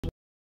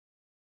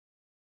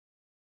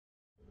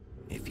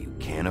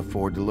can't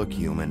afford to look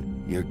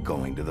human, you're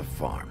going to the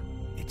farm.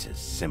 It's as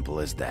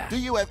simple as that. Do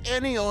you have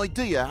any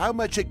idea how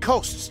much it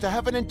costs to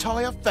have an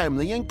entire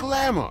family in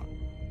glamour?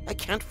 I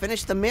can't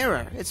finish the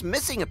mirror. It's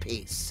missing a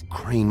piece.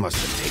 Crane must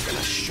have taken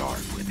a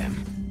shard with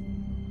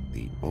him.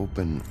 The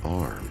open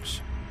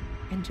arms.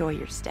 Enjoy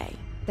your stay.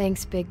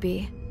 Thanks,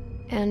 Bigby.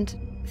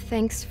 And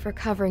thanks for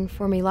covering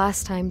for me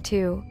last time,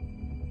 too.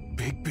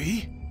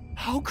 Bigby?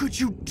 How could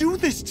you do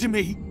this to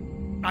me?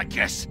 I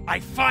guess I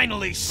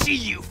finally see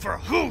you for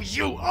who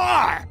you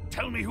are!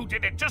 Tell me who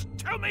did it! Just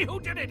tell me who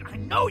did it! I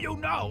know you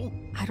know!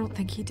 I don't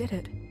think he did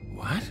it.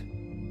 What?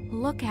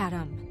 Look at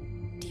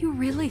him. Do you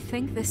really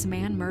think this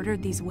man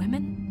murdered these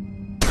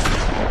women?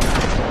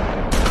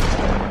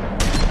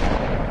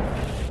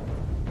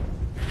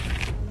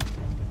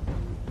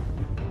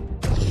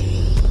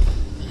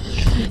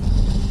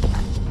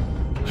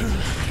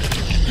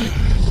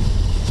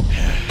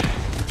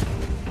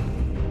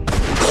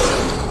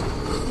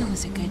 It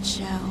was a good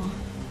show,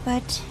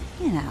 but,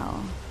 you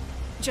know...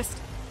 Just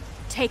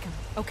take him,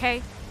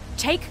 okay?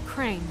 Take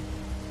Crane.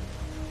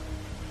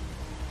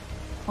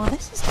 Well,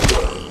 this is gonna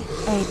be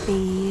a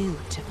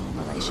beautiful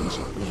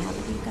relationship we have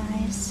with you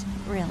guys.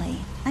 Really,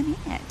 I mean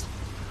it.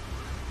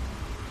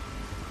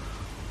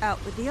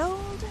 Out with the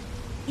old,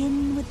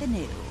 in with the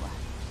new.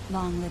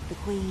 Long live the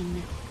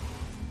Queen.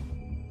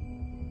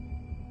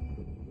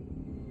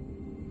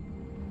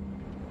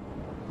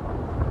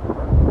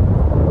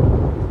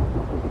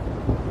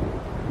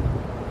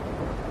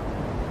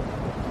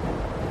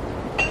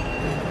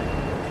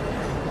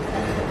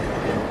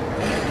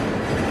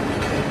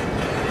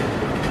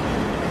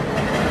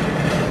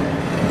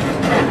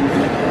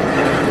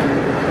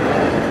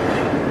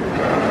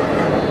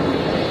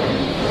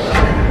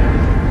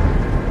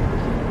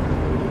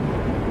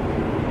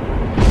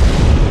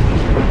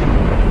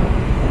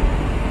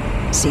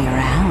 See you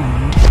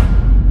around.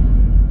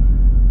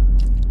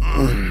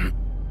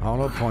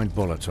 Hollow point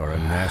bullets are a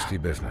nasty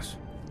business.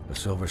 The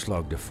silver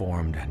slug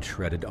deformed and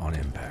shredded on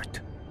impact.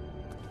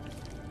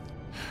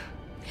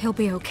 He'll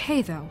be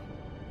okay, though.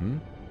 Hmm?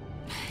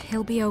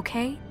 He'll be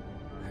okay?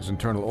 His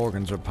internal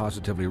organs are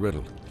positively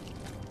riddled.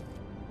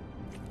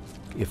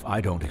 If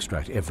I don't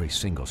extract every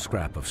single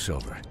scrap of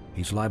silver,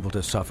 he's liable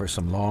to suffer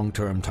some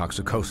long-term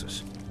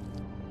toxicosis.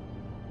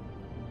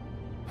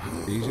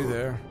 Easy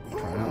there.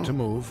 Try not to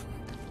move.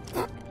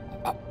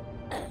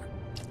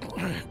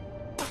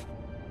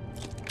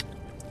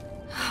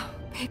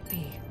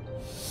 Bigby.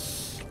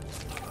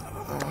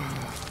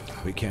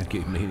 We can't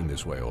keep meeting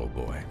this way, old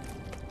boy.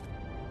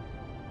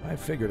 I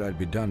figured I'd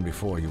be done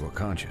before you were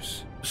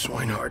conscious.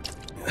 Swinehart,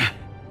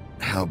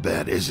 how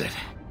bad is it?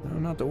 No,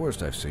 not the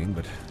worst I've seen,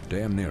 but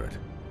damn near it.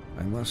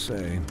 I must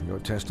say, you're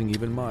testing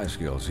even my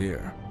skills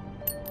here.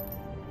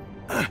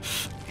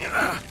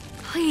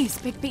 Please,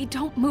 Bigby,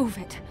 don't move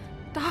it.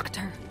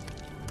 Doctor.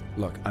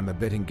 Look, I'm a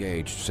bit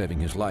engaged saving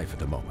his life at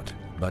the moment,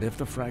 but if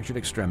the fractured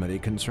extremity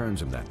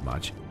concerns him that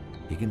much,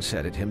 he can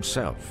set it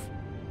himself.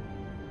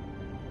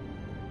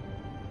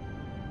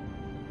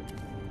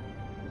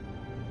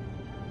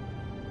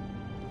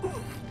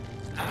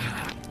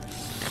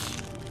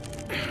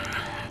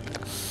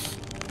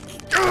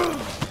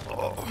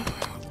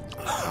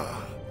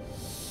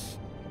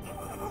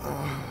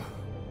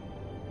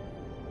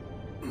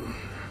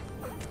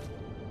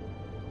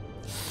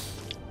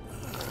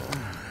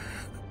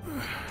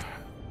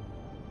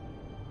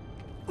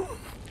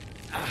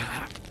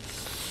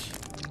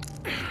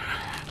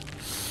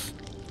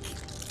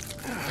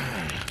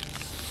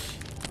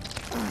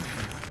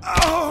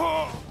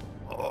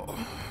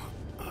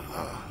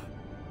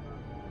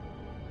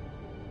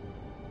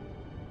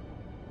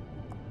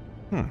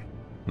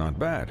 Not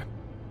bad.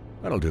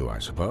 That'll do, I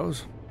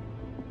suppose.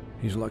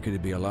 He's lucky to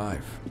be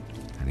alive,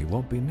 and he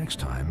won't be next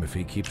time if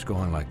he keeps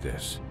going like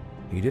this.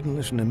 He didn't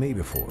listen to me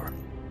before.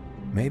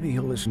 Maybe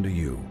he'll listen to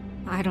you.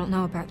 I don't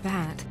know about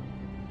that.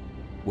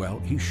 Well,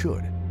 he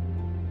should.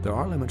 There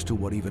are limits to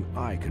what even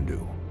I can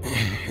do.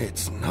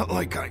 It's not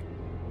like I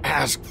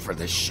asked for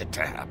this shit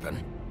to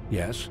happen.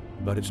 Yes,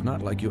 but it's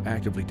not like you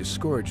actively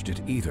discouraged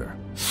it either.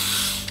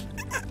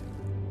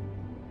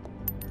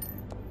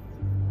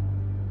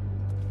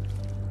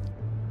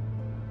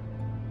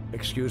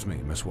 Excuse me,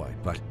 Miss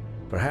White, but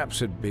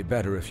perhaps it'd be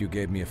better if you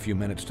gave me a few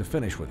minutes to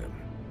finish with him.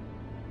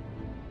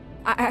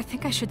 I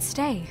think I should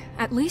stay,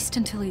 at least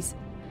until he's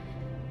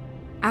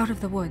out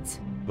of the woods.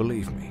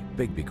 Believe me,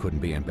 Bigby couldn't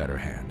be in better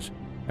hands,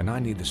 and I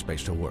need the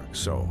space to work,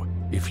 so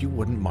if you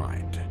wouldn't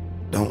mind.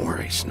 Don't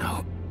worry,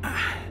 Snow.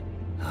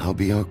 I'll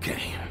be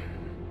okay.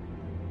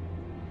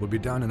 We'll be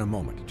done in a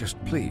moment.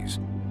 Just please,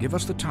 give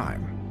us the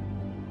time.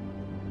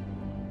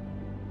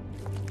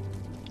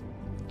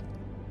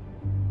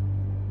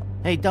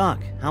 Hey, Doc,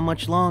 how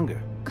much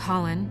longer?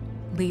 Colin,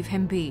 leave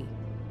him be.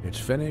 It's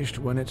finished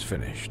when it's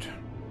finished.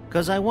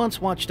 'Cause I once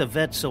watched a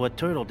vet sew a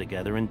turtle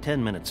together in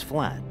 10 minutes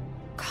flat.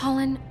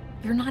 Colin,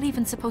 you're not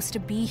even supposed to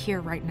be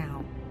here right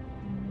now.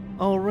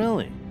 Oh,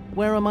 really?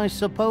 Where am I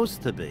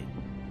supposed to be?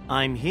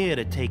 I'm here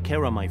to take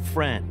care of my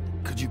friend.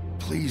 Could you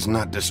please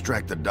not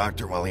distract the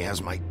doctor while he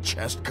has my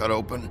chest cut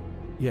open?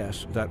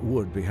 Yes, that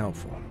would be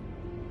helpful.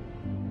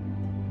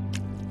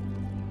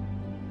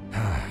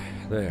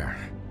 There.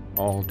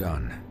 All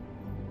done.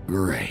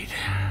 Great.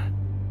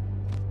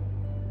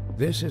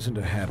 This isn't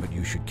a habit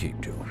you should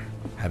keep to.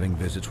 Having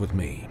visits with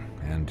me.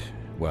 And,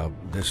 well,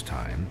 this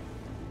time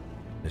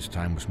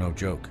was no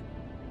joke.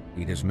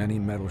 Eat as many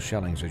metal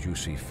shellings as you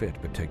see fit,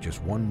 but take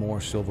just one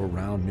more silver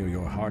round near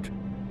your heart,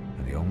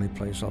 and the only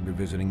place I'll be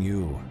visiting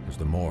you is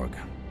the morgue.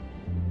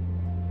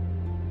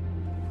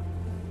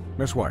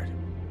 Miss White,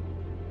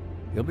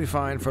 he'll be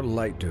fine for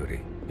light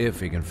duty, if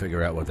he can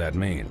figure out what that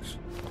means.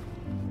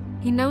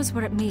 He knows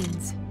what it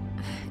means.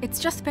 It's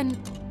just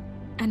been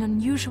an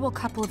unusual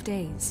couple of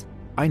days.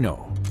 I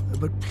know,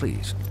 but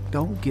please,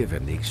 don't give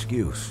him the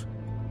excuse.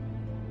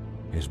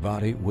 His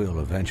body will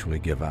eventually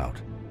give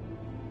out.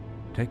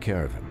 Take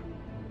care of him,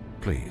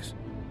 please.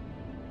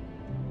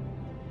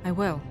 I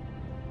will.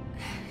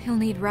 He'll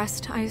need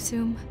rest, I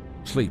assume?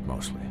 Sleep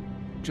mostly.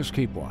 Just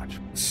keep watch.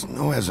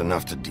 Snow has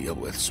enough to deal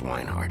with,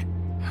 swinehart.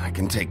 I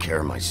can take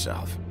care of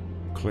myself.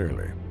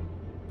 Clearly.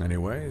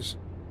 Anyways,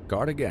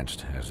 guard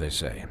against, as they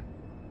say.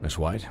 Miss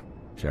White,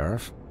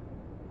 Sheriff,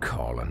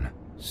 Colin.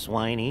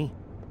 Swiney.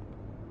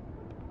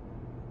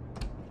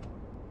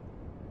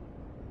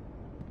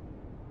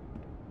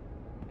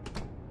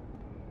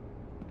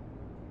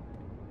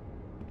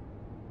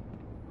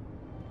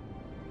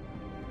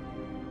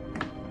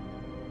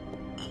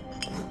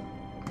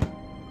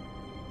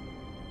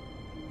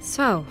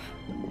 So,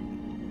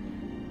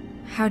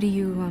 how do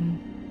you,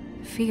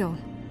 feel?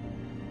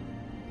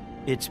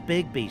 It's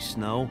Bigby,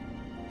 Snow.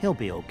 He'll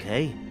be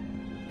okay.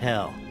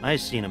 Hell, I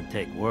seen him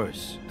take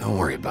worse. Don't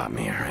worry about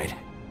me, alright?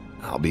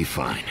 I'll be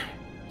fine.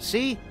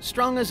 See?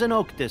 Strong as an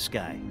oak, this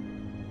guy.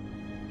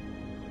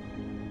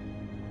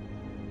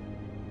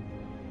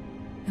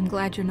 I'm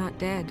glad you're not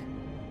dead.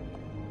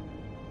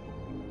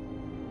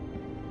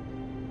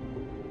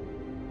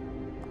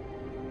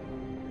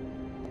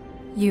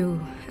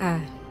 You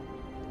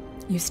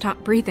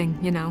stopped breathing,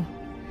 you know,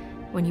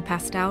 when you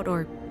passed out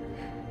or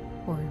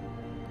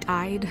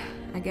died,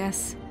 I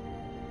guess.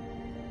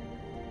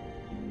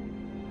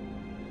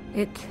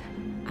 It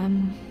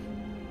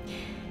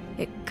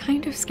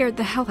kind of scared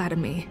the hell out of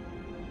me.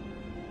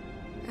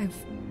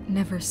 I've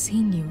never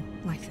seen you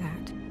like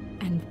that.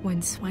 And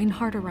when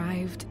Swinehart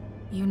arrived,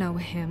 you know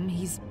him,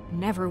 he's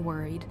never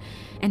worried.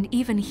 And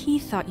even he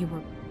thought you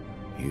were...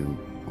 You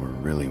were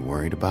really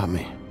worried about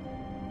me?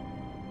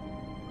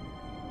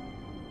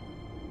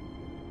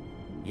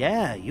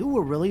 Yeah, you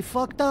were really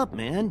fucked up,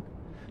 man.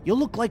 You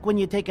look like when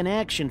you take an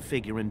action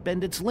figure and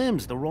bend its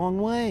limbs the wrong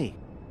way.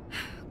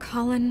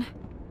 Colin...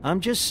 I'm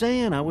just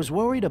saying, I was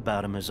worried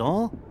about him is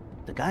all.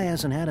 The guy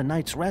hasn't had a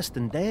night's rest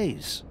in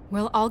days.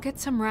 Well, I'll get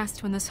some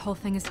rest when this whole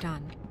thing is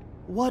done.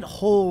 What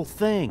whole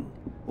thing?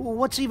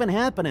 What's even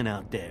happening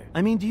out there?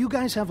 I mean, do you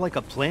guys have like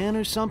a plan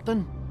or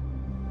something?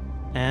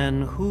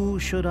 And who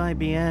should I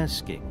be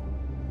asking?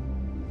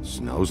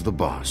 Snow's the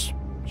boss.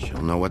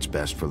 She'll know what's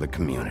best for the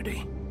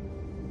community.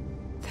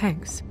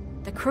 Thanks.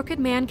 The Crooked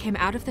Man came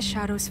out of the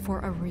shadows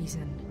for a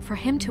reason. For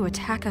him to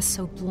attack us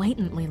so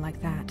blatantly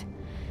like that.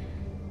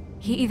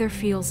 He either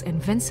feels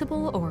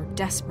invincible or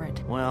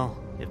desperate. Well,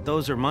 if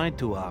those are my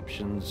two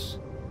options,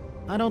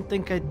 I don't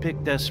think I'd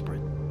pick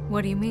desperate.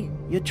 What do you mean?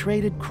 You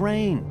traded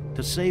Crane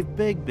to save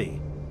Bigby.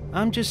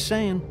 I'm just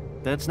saying,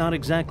 that's not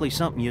exactly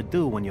something you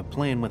do when you're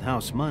playing with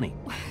house money.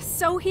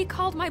 So he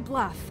called my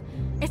bluff.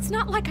 It's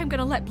not like I'm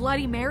gonna let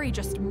Bloody Mary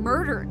just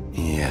murder...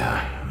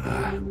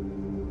 Yeah,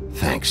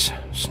 thanks,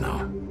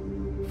 Snow,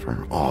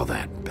 for all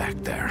that back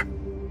there.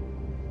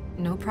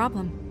 No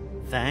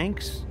problem.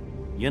 Thanks?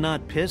 You're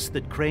not pissed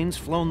that Crane's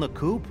flown the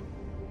coop?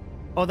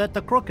 Or that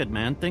the Crooked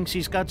Man thinks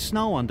he's got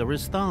Snow under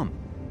his thumb?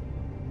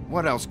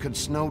 What else could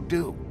Snow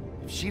do?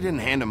 If she didn't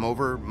hand him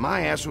over,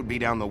 my ass would be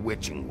down the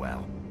witching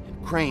well.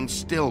 And Crane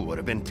still would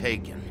have been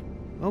taken.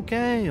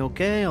 Okay,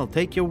 I'll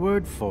take your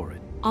word for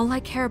it. All I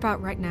care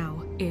about right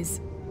now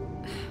is...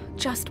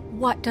 just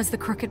what does the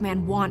Crooked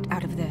Man want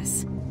out of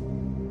this?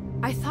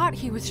 I thought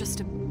he was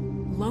just a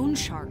loan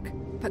shark,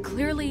 but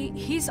clearly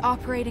he's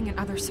operating in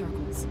other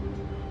circles.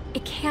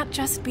 It can't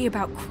just be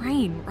about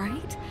Crane,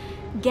 right?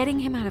 Getting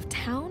him out of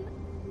town?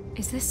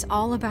 Is this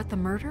all about the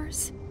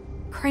murders?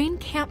 Crane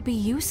can't be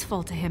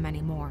useful to him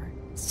anymore.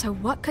 So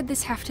what could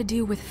this have to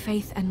do with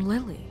Faith and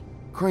Lily?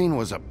 Crane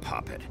was a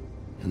puppet,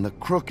 and the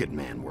Crooked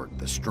Man worked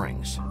the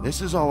strings. This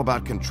is all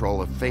about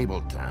control of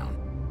Fabletown.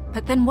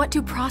 But then what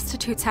do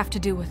prostitutes have to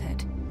do with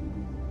it?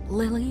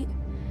 Lily?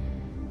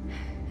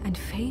 And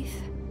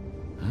Faith?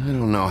 I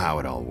don't know how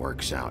it all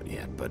works out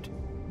yet, but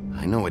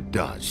I know it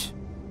does.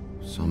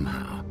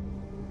 Somehow.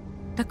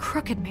 The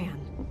Crooked Man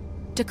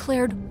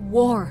declared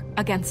war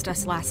against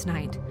us last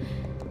night.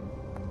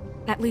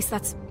 At least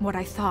that's what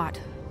I thought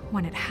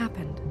when it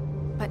happened.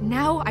 But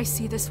now I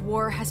see this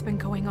war has been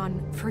going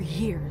on for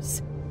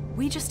years.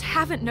 We just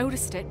haven't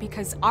noticed it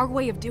because our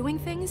way of doing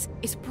things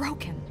is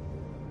broken.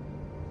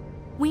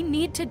 We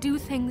need to do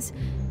things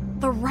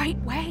the right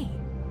way.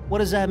 What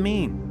does that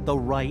mean, the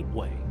right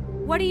way?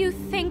 What do you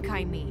think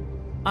I mean?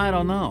 I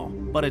don't know,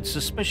 but it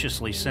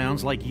suspiciously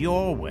sounds like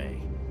your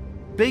way.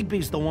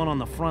 Bigby's the one on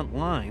the front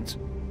lines.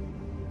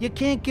 You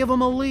can't give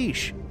him a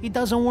leash. He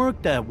doesn't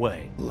work that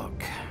way.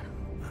 Look,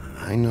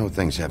 I know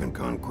things haven't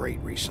gone great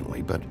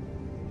recently, but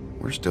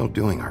we're still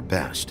doing our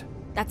best.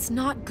 That's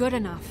not good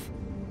enough.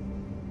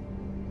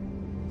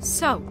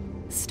 So,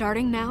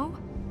 starting now,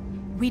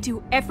 we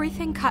do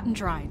everything cut and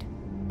dried.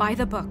 By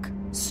the book,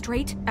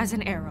 straight as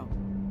an arrow.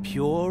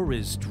 Pure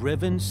as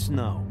driven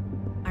snow.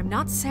 I'm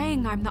not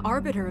saying I'm the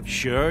arbiter of...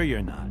 Sure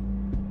you're not.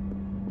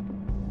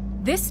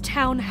 This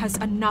town has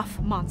enough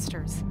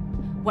monsters.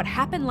 What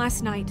happened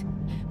last night,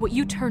 what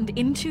you turned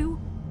into,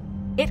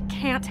 it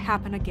can't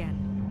happen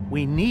again.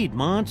 We need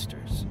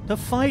monsters to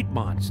fight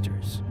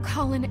monsters.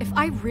 Colin, if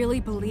I really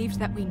believed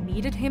that we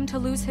needed him to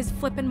lose his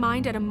flippin'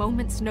 mind at a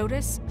moment's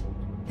notice,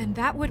 then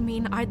that would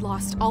mean I'd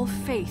lost all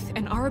faith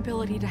in our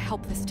ability to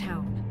help this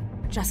town.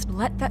 Just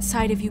let that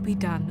side of you be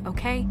done,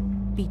 okay?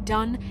 Be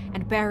done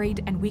and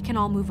buried, and we can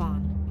all move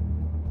on.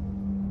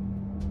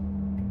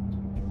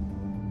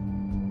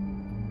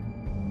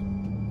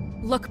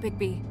 Look,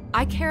 Bigby,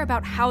 I care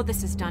about how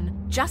this is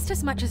done just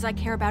as much as I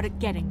care about it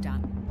getting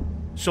done.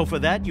 So for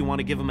that, you want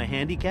to give him a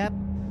handicap?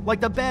 Like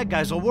the bad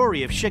guys will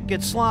worry if shit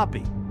gets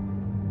sloppy.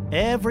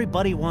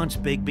 Everybody wants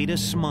Bigby to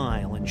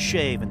smile and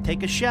shave and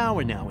take a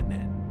shower now and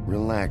then.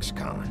 Relax,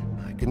 Colin.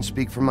 I can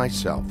speak for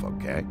myself,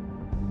 okay?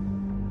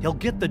 He'll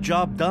get the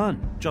job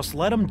done. Just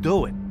let him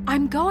do it.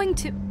 I'm going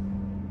to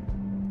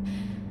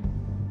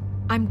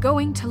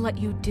let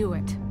you do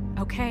it,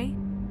 okay?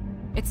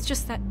 It's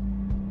just that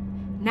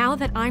now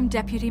that I'm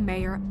deputy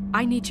mayor,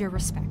 I need your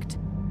respect.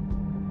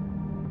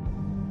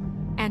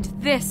 And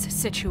this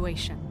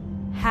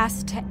situation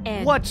has to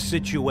end. What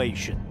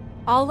situation?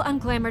 All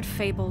unglamored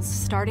fables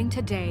starting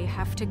today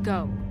have to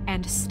go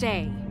and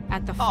stay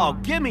at the farm.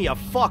 Oh, give me a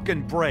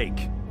fucking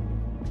break.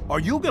 Are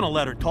you gonna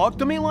let her talk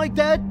to me like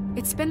that?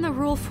 It's been the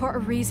rule for a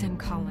reason,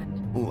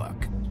 Colin.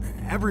 Look,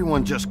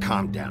 everyone just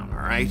calm down, all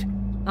right?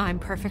 I'm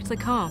perfectly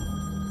calm.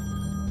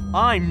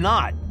 I'm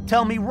not.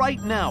 Tell me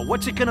right now,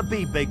 what's it gonna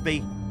be,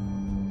 Bigby?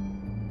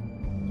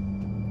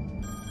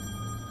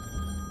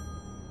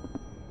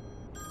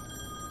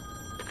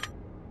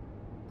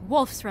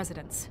 Wolf's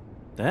residence.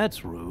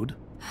 That's rude.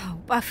 Oh,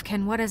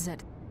 Buffkin, what is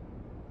it?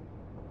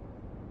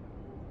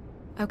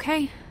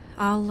 Okay,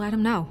 I'll let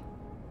him know.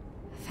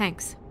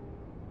 Thanks.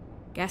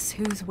 Guess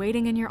who's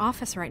waiting in your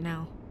office right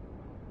now?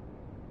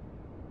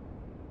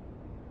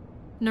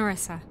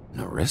 Nerissa.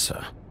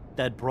 Nerissa?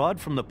 That broad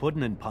from the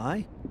puddin' and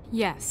pie?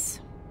 Yes.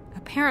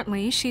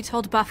 Apparently, she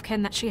told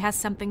Buffkin that she has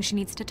something she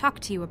needs to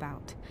talk to you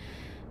about.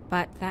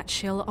 But that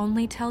she'll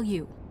only tell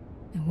you.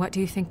 And what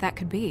do you think that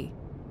could be?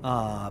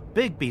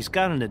 Bigby's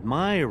got an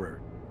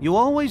admirer. You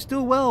always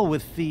do well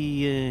with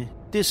the,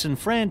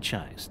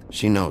 disenfranchised.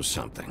 She knows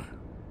something.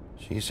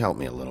 She's helped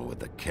me a little with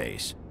the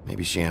case.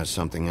 Maybe she has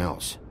something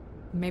else.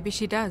 Maybe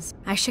she does.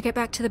 I should get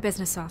back to the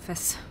business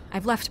office.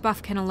 I've left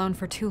Buffkin alone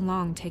for too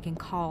long taking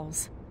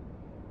calls.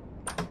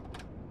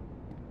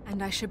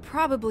 And I should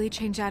probably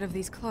change out of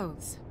these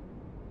clothes.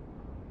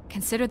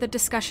 Consider the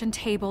discussion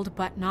tabled,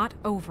 but not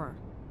over.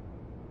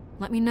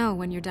 Let me know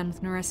when you're done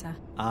with Nerissa.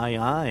 Aye,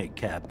 aye,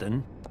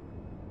 Captain.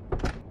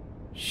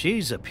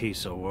 She's a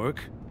piece of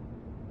work.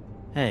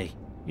 Hey,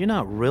 you're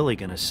not really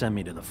gonna send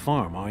me to the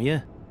farm, are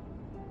you?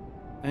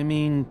 I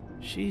mean,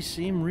 she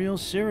seemed real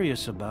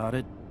serious about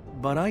it,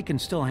 but I can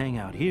still hang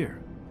out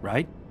here,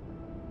 right?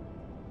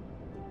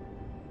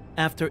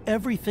 After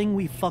everything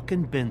we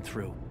fucking been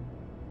through,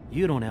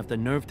 you don't have the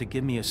nerve to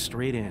give me a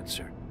straight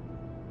answer.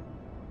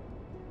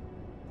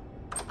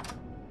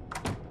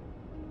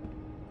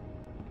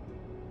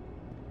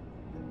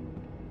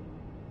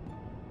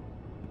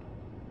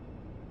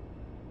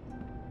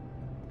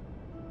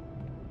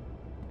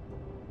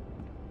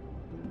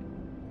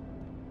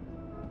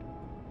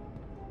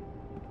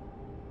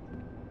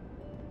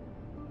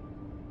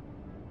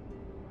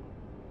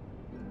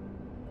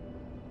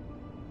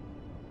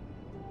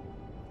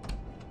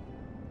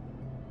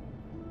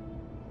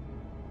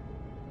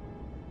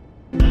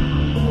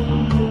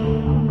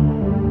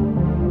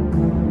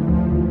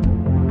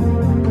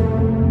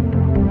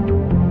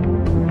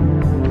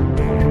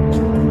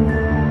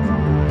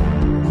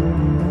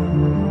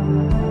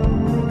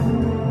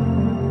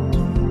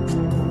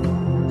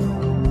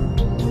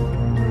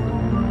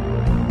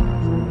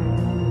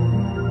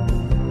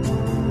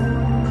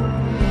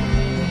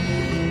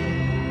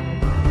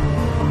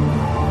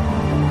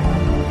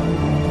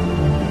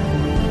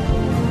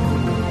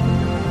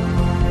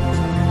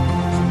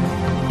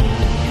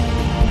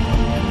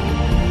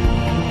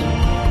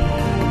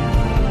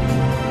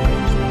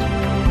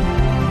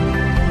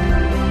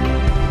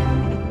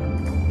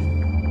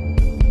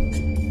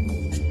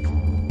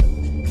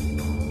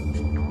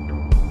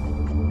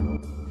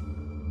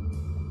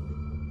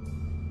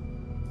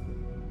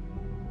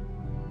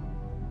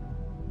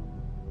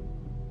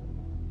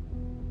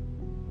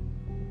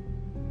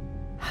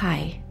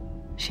 Hi,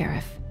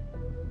 Sheriff.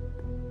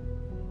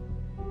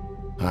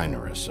 Hi,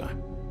 Nerissa.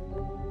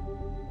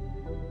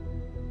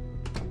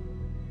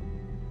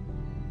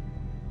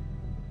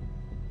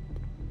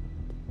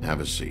 Have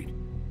a seat.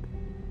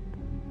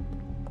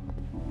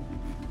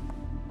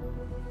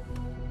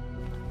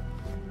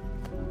 'Cause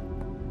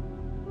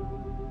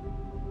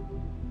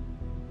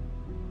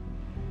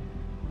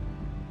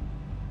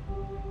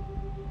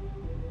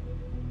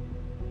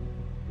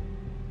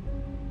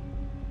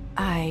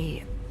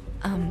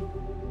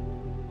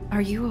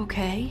Are you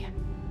okay?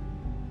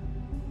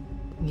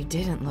 You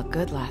didn't look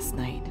good last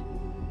night.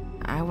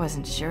 I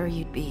wasn't sure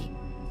you'd be...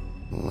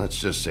 Well, let's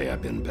just say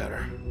I've been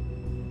better.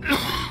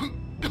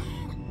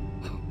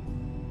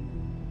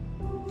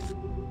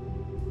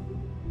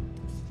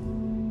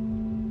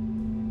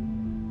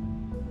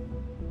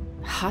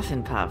 Huff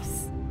and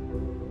puffs.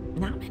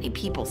 Not many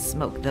people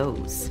smoke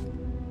those.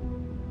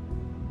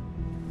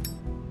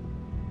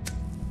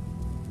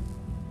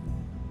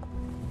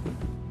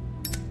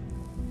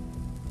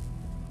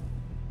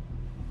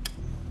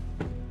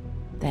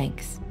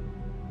 Thanks.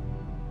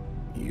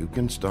 You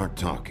can start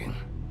talking.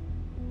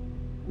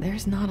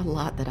 There's not a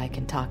lot that I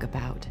can talk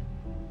about.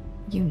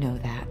 You know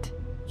that.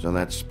 So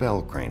that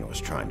spell Crane was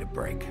trying to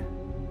break.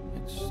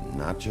 It's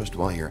not just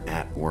while you're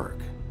at work,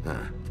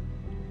 huh?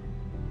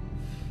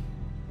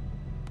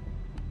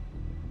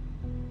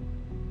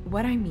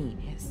 What I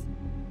mean is,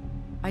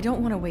 I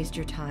don't want to waste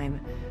your time,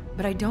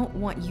 but I don't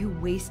want you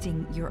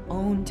wasting your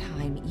own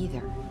time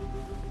either.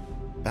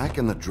 Back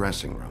in the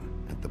dressing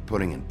room, at the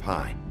pudding and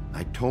pie,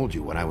 I told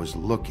you what I was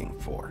looking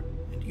for,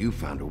 and you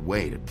found a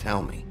way to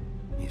tell me.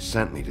 You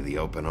sent me to the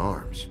open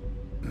arms.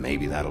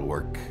 Maybe that'll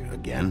work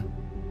again?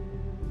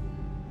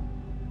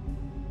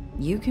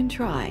 You can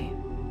try.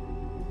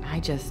 I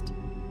just...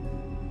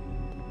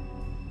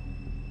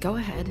 Go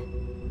ahead.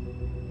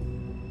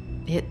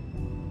 It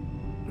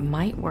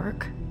might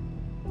work.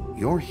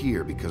 You're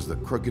here because the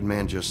crooked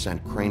man just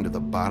sent Crane to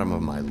the bottom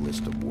of my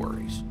list of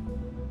worries.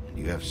 And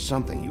you have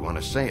something you want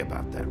to say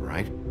about that,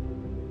 right?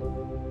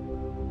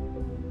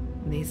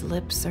 These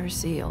lips are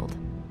sealed.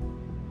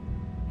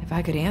 If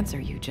I could answer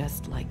you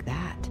just like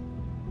that,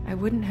 I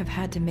wouldn't have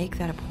had to make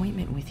that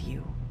appointment with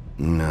you.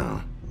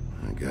 No,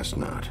 I guess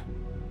not.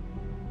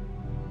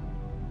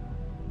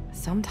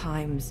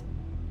 Sometimes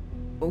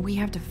we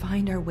have to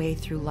find our way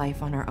through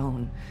life on our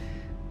own,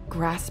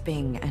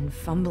 grasping and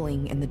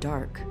fumbling in the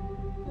dark.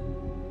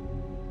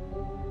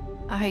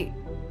 I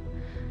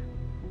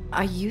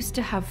used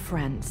to have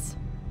friends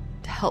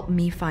to help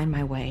me find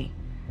my way,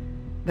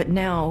 but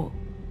now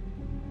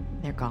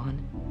they're gone,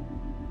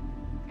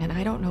 and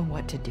I don't know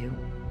what to do.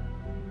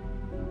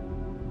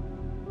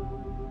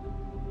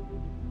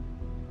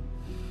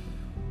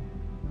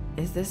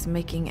 Is this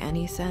making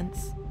any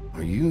sense?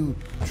 Are you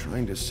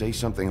trying to say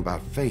something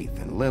about Faith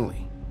and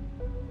Lily?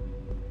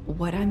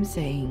 What I'm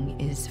saying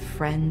is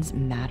friends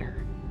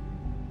matter.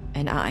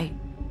 And I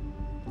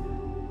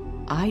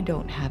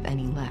don't have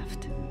any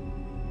left.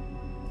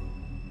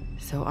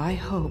 So I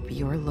hope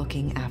you're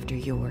looking after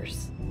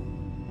yours.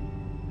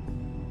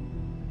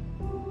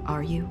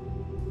 Are you?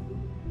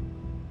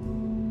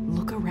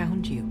 Look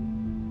around you.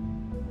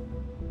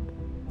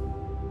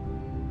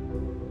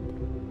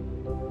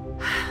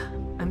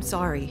 I'm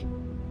sorry.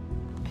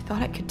 I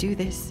thought I could do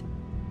this.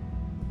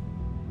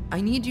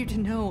 I need you to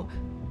know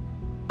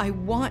I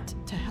want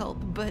to help,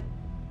 but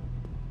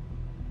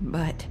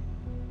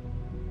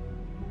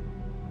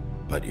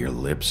your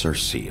lips are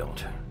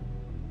sealed.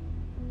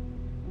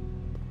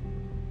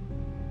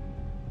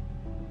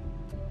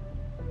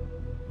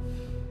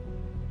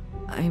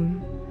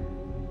 I'm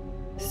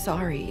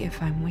sorry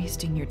if I'm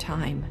wasting your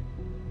time.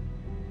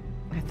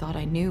 I thought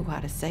I knew how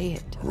to say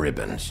it.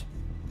 Ribbons.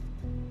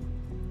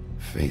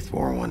 Faith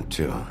wore one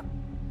too.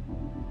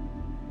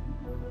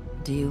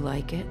 Do you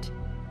like it?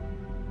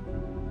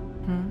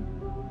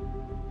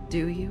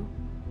 Do you?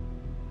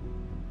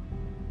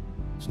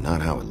 It's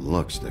not how it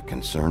looks that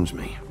concerns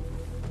me.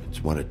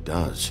 It's what it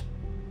does.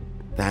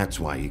 That's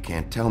why you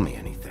can't tell me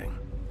anything.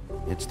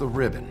 It's the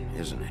ribbon,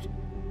 isn't it?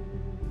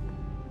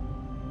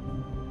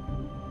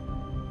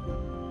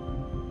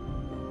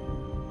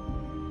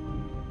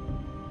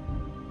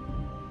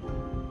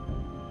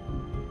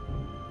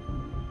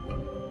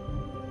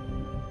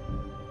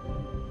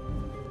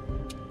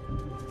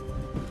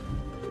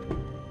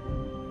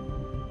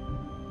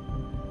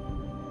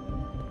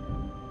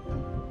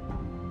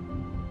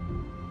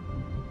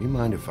 You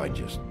mind if I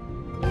just...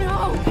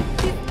 No!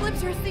 These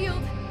lips are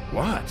sealed!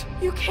 What?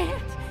 You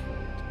can't!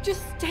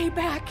 Just stay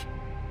back!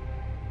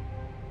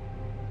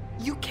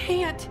 You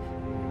can't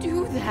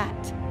do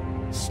that!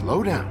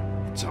 Slow down.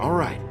 It's all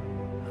right.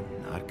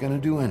 I'm not gonna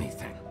do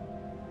anything.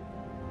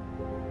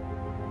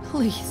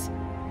 Please,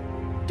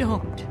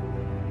 don't.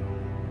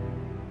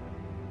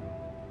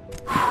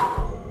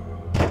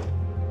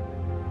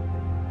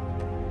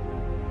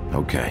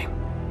 Okay.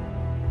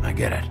 I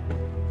get it.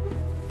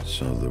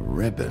 So the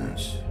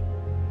ribbons,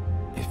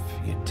 if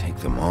you take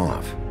them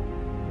off...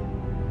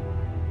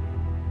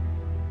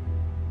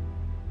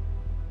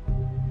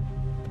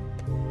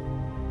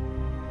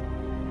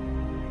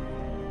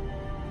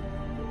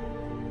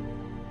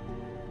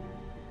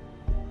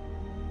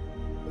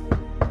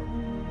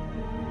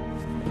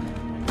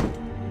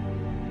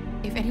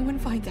 If anyone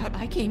finds out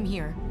I came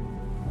here...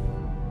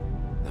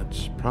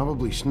 That's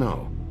probably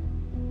Snow.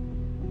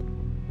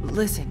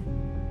 Listen,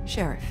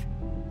 Sheriff.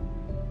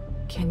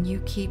 Can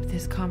you keep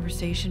this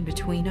conversation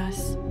between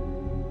us?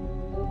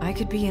 I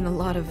could be in a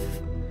lot of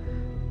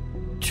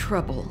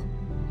trouble.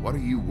 What are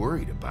you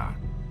worried about?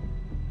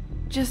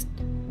 Just...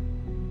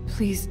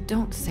 please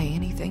don't say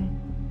anything.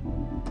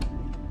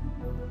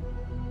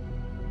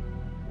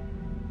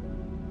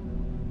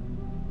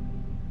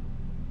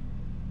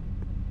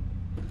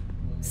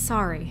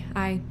 Sorry,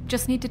 I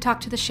just need to talk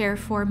to the sheriff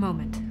for a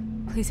moment.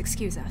 Please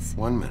excuse us.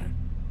 1 minute.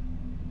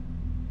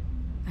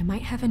 I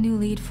might have a new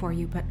lead for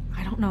you, but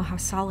I don't know how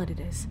solid it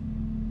is.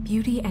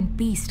 Beauty and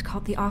Beast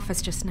called the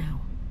office just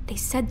now. They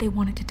said they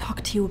wanted to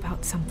talk to you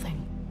about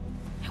something.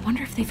 I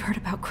wonder if they've heard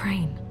about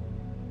Crane.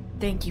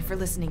 Thank you for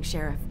listening,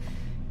 Sheriff.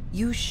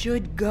 You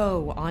should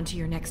go on to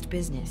your next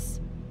business.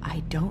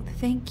 I don't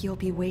think you'll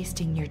be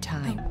wasting your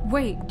time.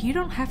 Wait, you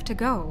don't have to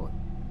go.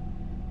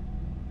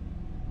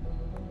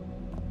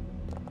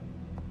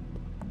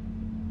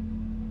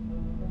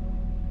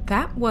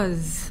 That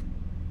was...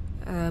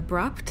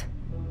 abrupt.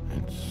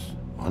 It's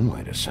one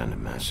way to send a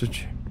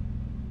message.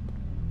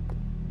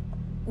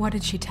 What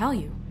did she tell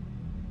you?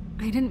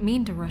 I didn't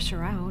mean to rush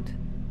her out.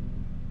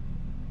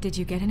 Did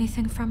you get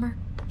anything from her?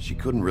 She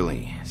couldn't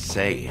really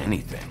say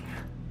anything.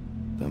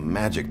 The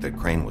magic that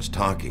Crane was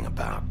talking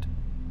about,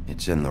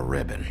 it's in the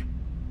ribbon.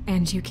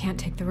 And you can't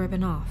take the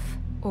ribbon off,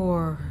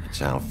 or... It's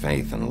how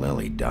Faith and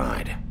Lily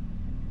died.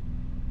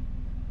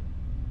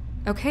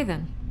 Okay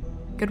then.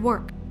 Good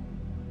work.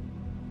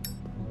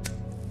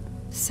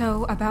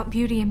 So, about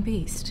Beauty and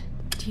Beast,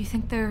 do you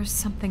think there's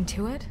something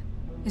to it?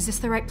 Is this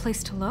the right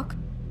place to look?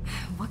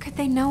 What could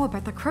they know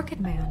about the Crooked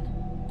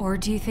Man? Or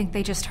do you think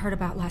they just heard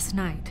about last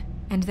night,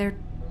 and they're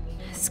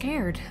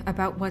scared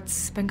about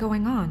what's been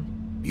going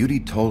on? Beauty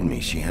told me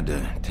she had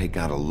to take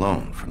out a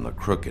loan from the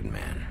Crooked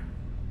Man.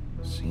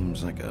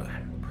 Seems like a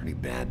pretty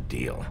bad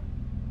deal.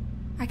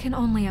 I can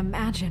only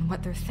imagine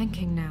what they're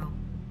thinking now.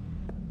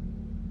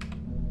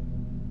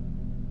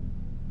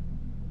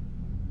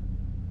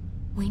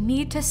 We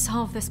need to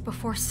solve this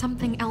before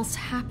something else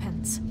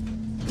happens.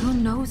 Who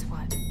knows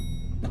what?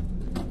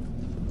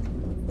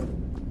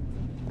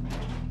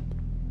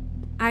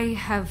 I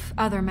have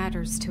other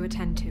matters to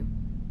attend to.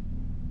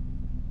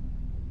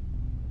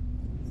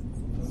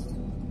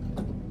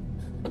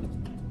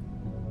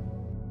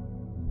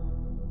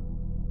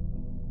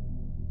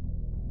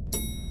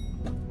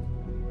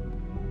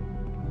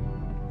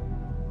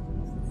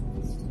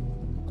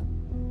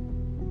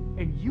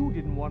 And you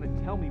didn't want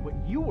to tell me what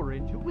you were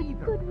into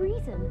either. Good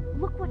reason.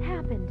 Look what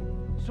happened.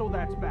 So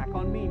that's back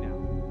on me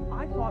now.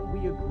 I thought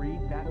we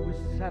agreed that was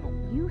settled.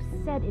 You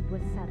said it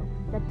was settled.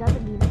 That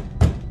doesn't mean...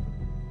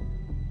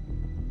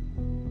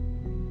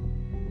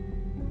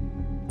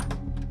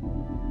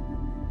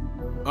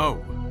 Oh.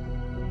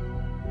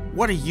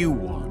 What do you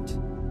want?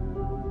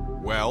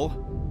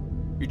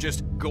 Well? You're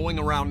just going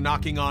around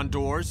knocking on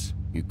doors?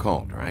 You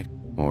called, right?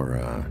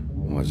 Or,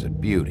 was it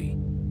Beauty?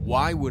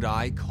 Why would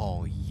I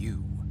call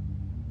you?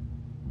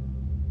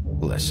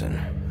 Listen,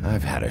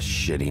 I've had a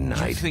shitty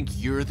night. You think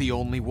you're the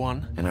only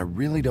one? And I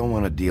really don't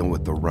want to deal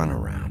with the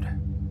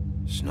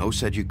runaround. Snow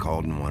said you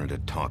called and wanted to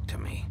talk to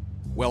me.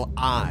 Well,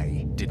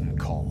 I didn't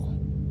call.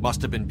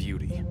 Must have been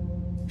Beauty.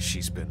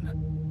 She's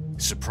been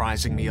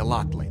surprising me a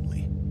lot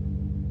lately.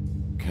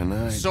 Can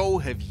I... So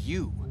have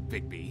you,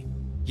 Bigby.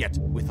 Yet,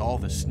 with all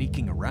the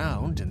sneaking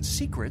around and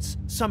secrets,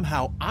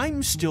 somehow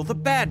I'm still the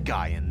bad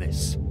guy in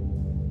this.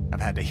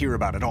 I've had to hear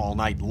about it all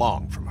night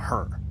long from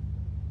her.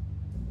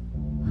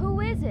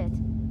 Who is it?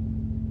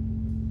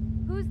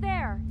 Who's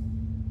there?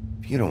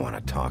 If you don't want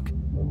to talk,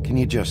 can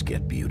you just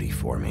get Beauty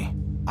for me?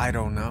 I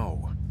don't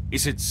know.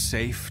 Is it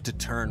safe to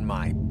turn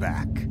my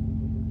back?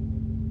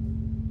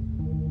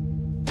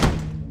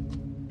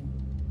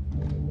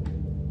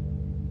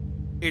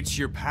 It's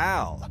your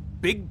pal,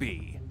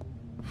 Bigby.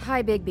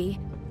 Hi, Bigby.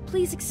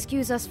 Please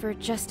excuse us for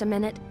just a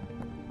minute.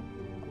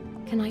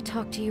 Can I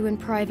talk to you in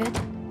private?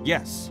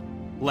 Yes,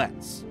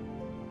 let's.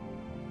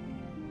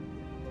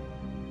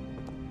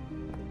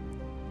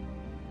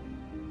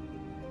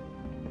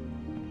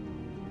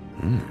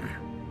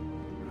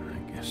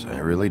 I guess I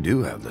really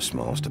do have the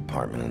smallest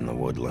apartment in the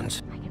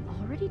Woodlands. I can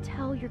already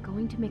tell you're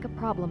going to make a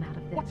problem out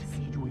of this. What's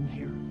he doing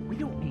here? We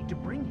don't need to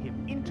bring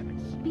him into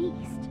this.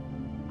 Beast.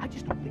 I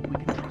just don't think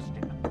we can trust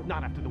him.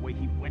 Not after the way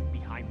he went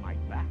behind my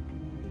back.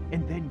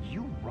 And then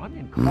you run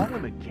and call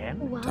him again?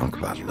 Well, Talk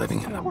about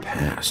living in the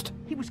past.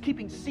 He was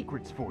keeping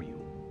secrets for you.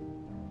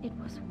 It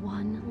was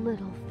one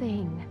little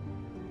thing.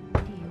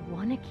 Do you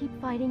want to keep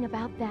fighting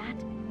about that?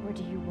 Or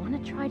do you want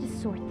to try to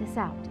sort this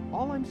out?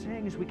 All I'm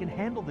saying is we can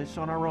handle this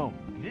on our own.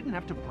 You didn't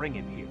have to bring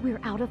him here.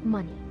 We're out of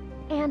money.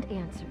 And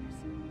answers.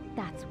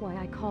 That's why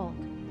I called.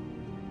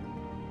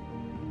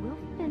 We'll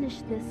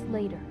finish this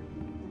later.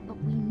 But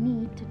we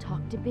need to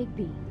talk to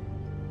Bigby.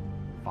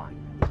 Fine.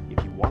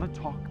 If you want to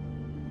talk...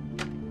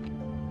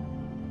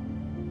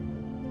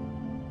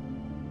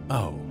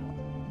 Oh,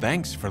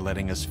 thanks for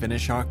letting us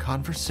finish our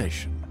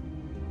conversation.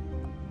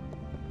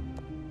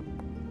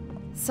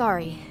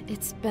 Sorry,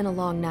 it's been a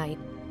long night.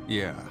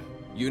 Yeah,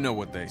 you know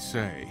what they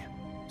say.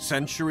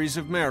 Centuries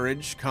of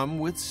marriage come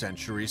with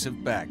centuries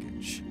of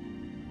baggage.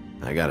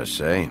 I gotta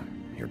say,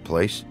 your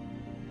place,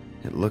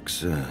 it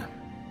looks,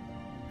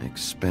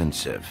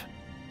 expensive.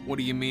 What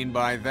do you mean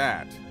by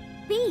that?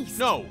 Beast!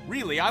 No,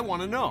 really, I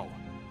want to know.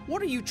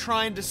 What are you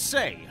trying to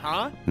say,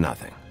 huh?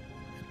 Nothing.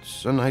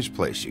 It's a nice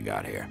place you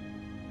got here.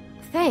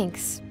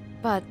 Thanks,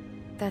 but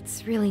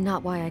that's really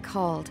not why I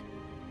called.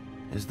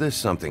 Is this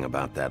something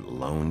about that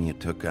loan you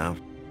took out?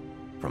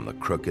 From the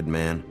crooked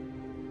man?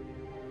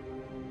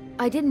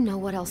 I didn't know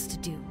what else to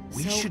do,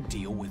 We so should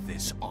deal with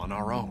this on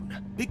our own.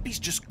 Bigby's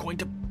just going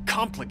to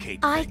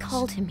complicate things. I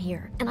called him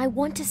here, and I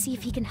want to see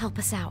if he can help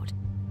us out.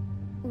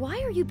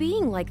 Why are you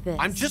being like this?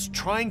 I'm just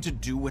trying to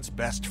do what's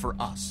best for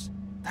us.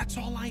 That's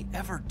all I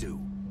ever do.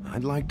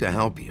 I'd like to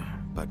help you,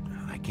 but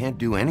I can't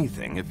do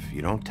anything if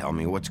you don't tell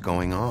me what's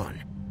going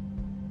on.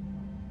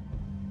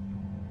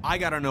 I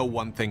gotta know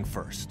one thing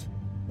first.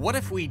 What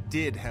if we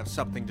did have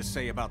something to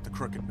say about the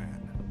crooked man?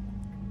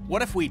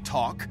 What if we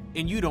talk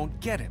and you don't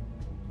get him?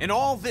 And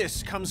all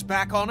this comes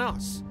back on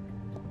us?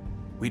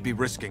 We'd be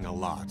risking a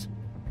lot.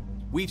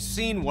 We've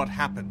seen what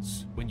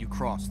happens when you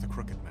cross the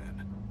crooked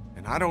man.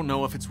 And I don't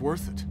know if it's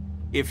worth it,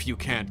 if you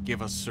can't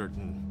give us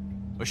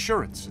certain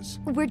assurances.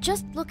 We're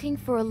just looking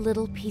for a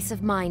little peace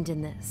of mind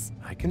in this.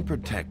 I can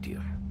protect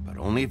you, but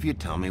only if you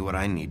tell me what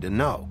I need to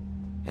know.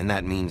 And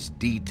that means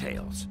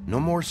details. No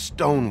more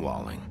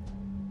stonewalling.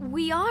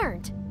 We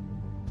aren't.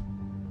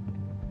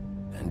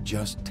 Then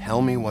just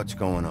tell me what's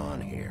going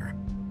on here.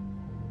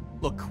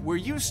 Look, we're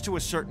used to a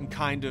certain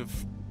kind of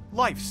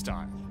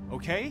lifestyle,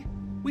 okay?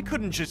 We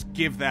couldn't just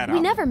give that up.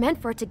 We never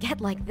meant for it to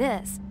get like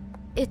this.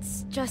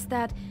 It's just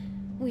that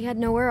we had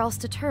nowhere else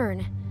to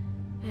turn,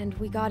 and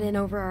we got in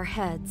over our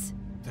heads.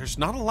 There's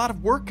not a lot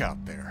of work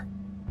out there.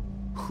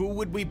 Who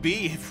would we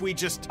be if we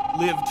just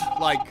lived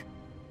like...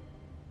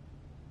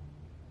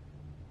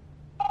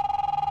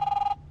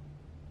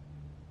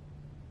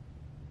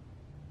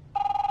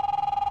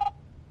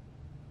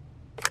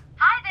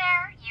 Hi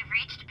there, you've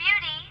reached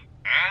Beauty.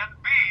 And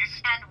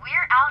Beast. And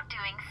we're out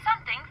doing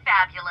something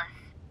fabulous.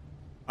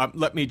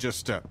 Let me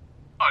just, A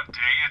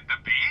day at the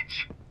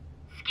beach?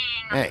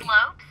 Skiing the Hey,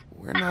 slopes?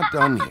 we're not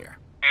done here.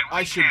 And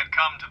we can't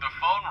come to the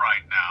phone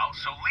right now,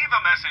 so leave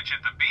a message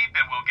at the beep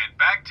and we'll get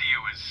back to you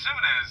as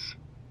soon as...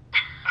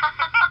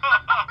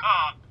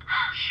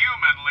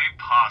 humanly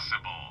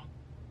possible.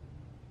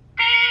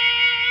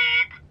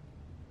 Beep!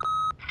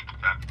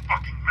 That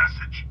fucking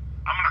message.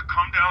 I'm gonna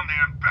come down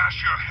there and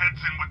bash your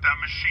heads in with that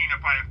machine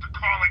if I have to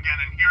call again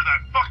and hear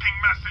that fucking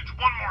message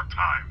one more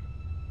time.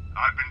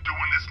 I've been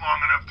doing this long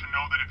enough to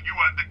know that if you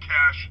had the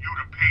cash,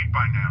 you'd have paid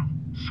by now.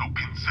 So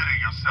consider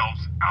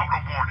yourselves out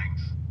of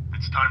warnings.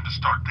 It's time to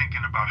start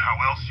thinking about how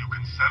else you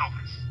can settle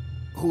this.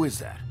 Who is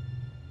that?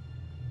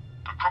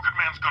 The crooked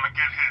man's gonna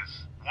get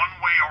his, one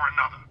way or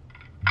another.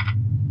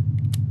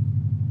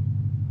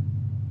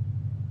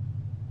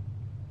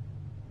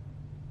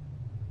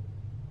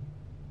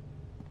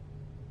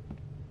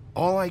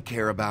 All I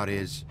care about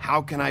is,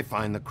 how can I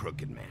find the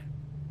crooked man?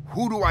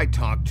 Who do I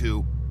talk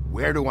to?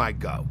 Where do I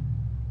go?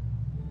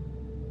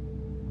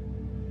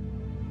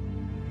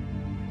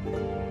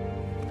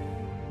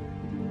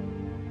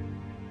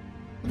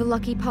 The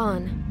Lucky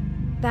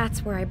Pawn.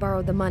 That's where I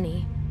borrowed the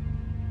money.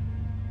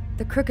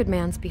 The crooked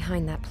man's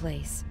behind that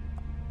place.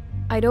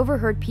 I'd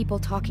overheard people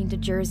talking to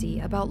Jersey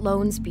about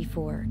loans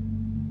before.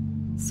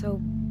 So,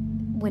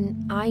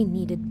 when I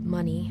needed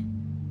money,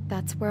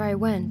 that's where I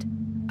went.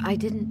 I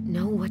didn't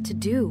know what to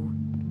do.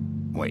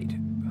 Wait,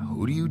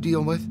 who do you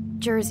deal with?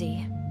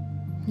 Jersey.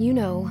 You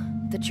know,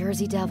 the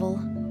Jersey Devil.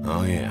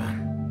 Oh yeah,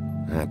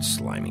 that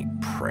slimy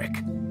prick.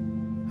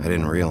 I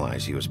didn't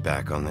realize he was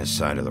back on this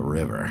side of the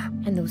river.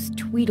 And those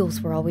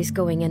Tweedles were always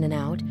going in and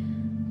out.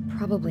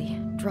 Probably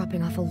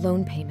dropping off a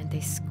loan payment they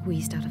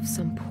squeezed out of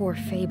some poor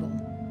fable.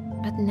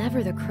 But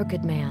never the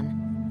crooked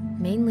man.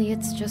 Mainly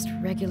it's just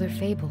regular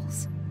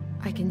fables.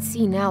 I can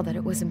see now that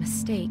it was a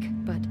mistake,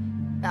 but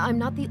I'm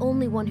not the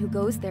only one who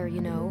goes there,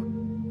 you know.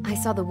 I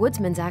saw the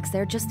woodsman's axe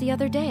there just the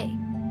other day.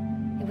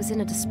 It was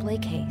in a display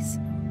case.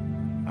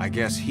 I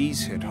guess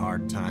he's hit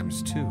hard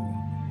times too.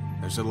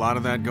 There's a lot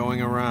of that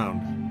going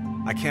around.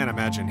 I can't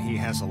imagine he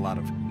has a lot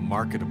of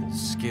marketable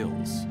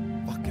skills.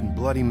 Fucking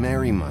Bloody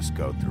Mary must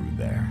go through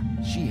there.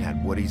 She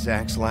had Woody's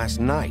axe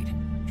last night.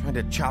 Tried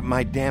to chop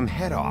my damn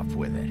head off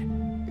with it.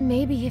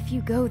 Maybe if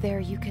you go there,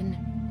 you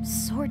can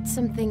sort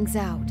some things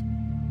out.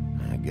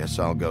 I guess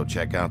I'll go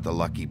check out the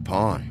Lucky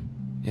Pawn.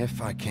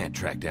 If I can't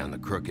track down the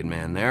crooked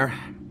man there,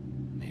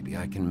 maybe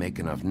I can make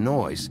enough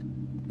noise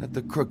that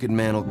the crooked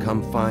man will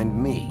come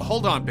find me.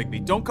 Hold on,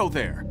 Bigby, don't go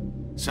there.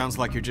 Sounds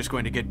like you're just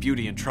going to get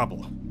Beauty in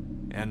trouble.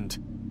 And...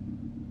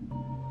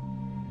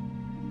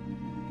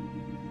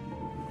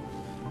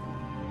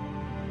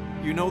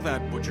 you know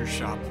that butcher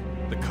shop,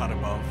 the cut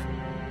above?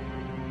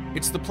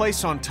 It's the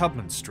place on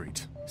Tubman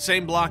Street.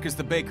 Same block as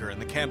the baker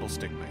and the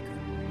candlestick maker.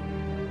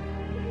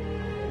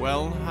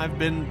 Well, I've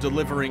been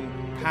delivering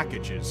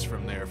packages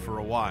from there for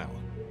a while.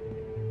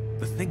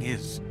 The thing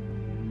is,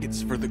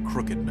 it's for the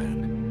crooked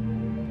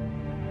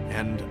man.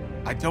 And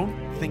I don't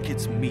think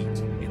it's meat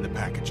in the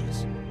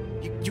packages.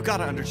 You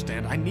gotta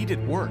understand, I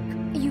needed work.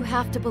 You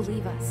have to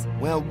believe us.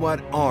 Well,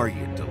 what are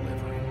you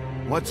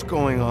delivering? What's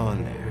going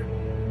on there?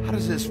 How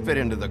does this fit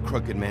into the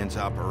crooked man's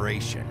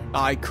operation?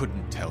 I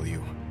couldn't tell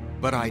you,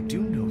 but I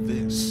do know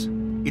this.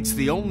 It's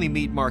the only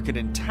meat market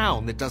in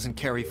town that doesn't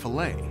carry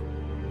filet.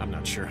 I'm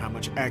not sure how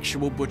much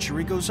actual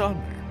butchery goes on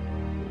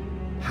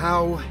there.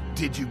 How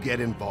did you get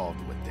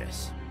involved with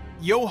this?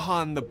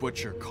 Johann the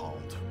butcher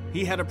called.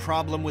 He had a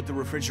problem with the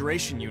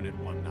refrigeration unit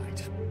one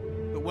night.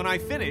 But when I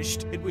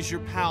finished, it was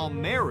your pal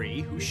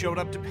Mary who showed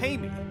up to pay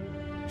me.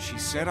 She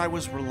said I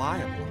was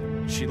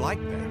reliable. She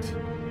liked that.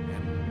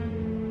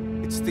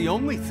 And it's the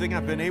only thing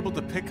I've been able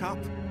to pick up,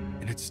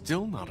 and it's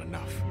still not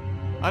enough.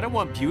 I don't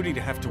want Beauty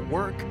to have to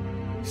work,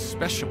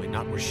 especially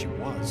not where she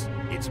was.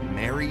 It's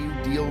Mary you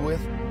deal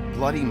with?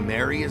 Bloody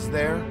Mary is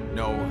there?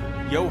 No,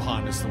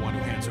 Johann is the one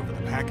who hands over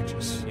the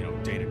packages, you know,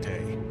 day to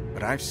day.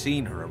 But I've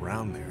seen her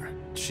around there.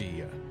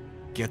 She,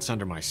 gets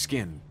under my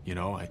skin, you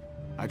know.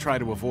 I try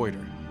to avoid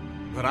her.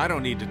 But I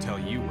don't need to tell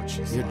you what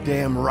she's You're like.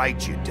 damn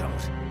right you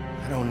don't.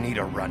 I don't need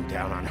a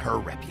rundown on her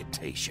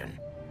reputation.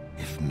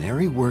 If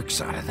Mary works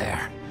out of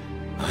there,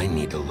 I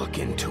need to look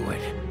into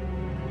it.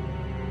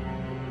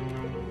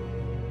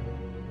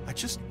 I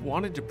just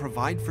wanted to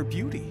provide for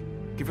Beauty.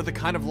 Give her the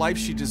kind of life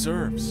she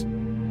deserves.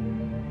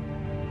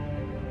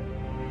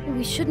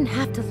 We shouldn't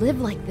have to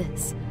live like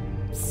this,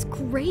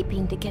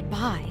 scraping to get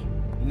by.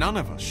 None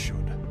of us should.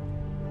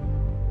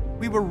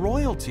 We were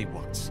royalty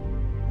once.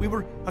 We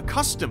were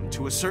accustomed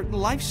to a certain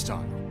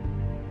lifestyle.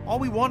 All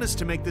we want is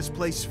to make this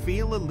place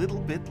feel a little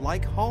bit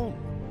like home.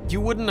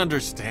 You wouldn't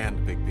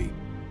understand, Bigby.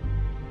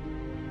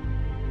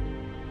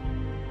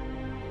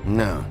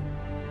 No,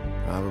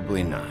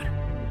 probably not.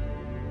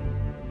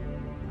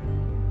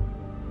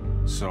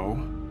 So,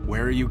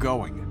 where are you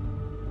going?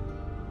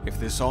 If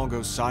this all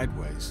goes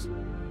sideways,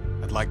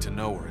 I'd like to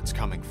know where it's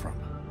coming from.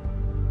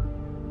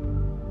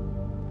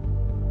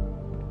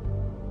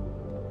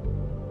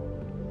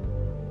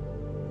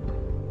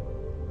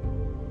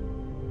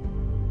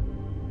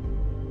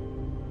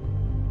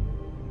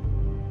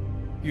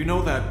 You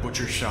know that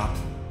butcher shop,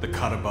 the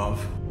cut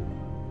above?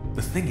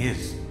 The thing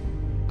is,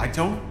 I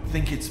don't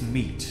think it's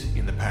meat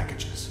in the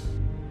packages.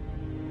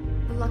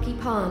 The Lucky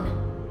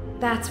Pawn.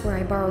 That's where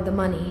I borrowed the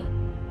money.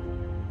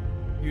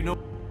 You know...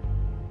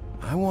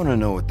 I want to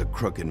know what the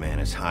crooked man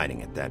is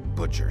hiding at that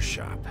butcher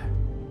shop.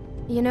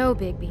 You know,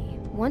 Bigby,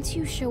 once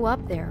you show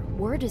up there,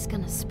 word is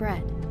gonna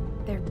spread.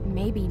 There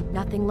may be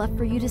nothing left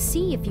for you to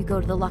see if you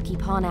go to the Lucky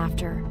Pawn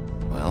after.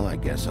 Well, I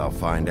guess I'll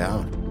find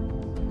out.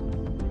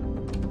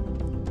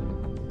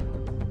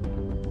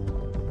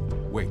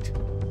 Wait,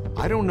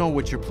 I don't know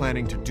what you're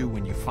planning to do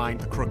when you find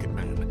the crooked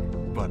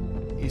man, but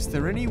is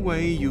there any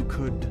way you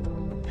could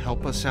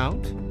help us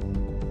out?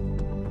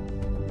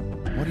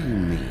 What do you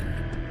mean?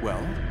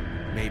 Well,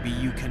 maybe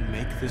you can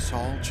make this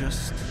all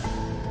just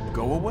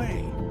go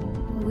away.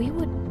 We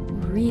would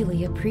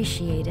really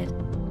appreciate it.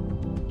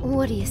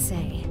 What do you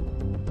say?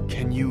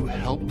 Can you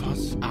help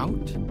us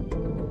out?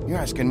 You're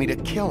asking me to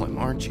kill him,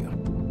 aren't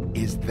you?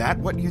 Is that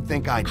what you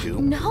think I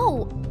do?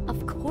 No,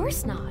 of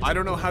course not. I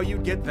don't know how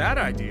you'd get that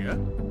idea.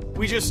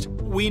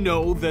 We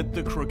know that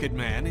the crooked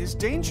man is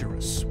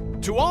dangerous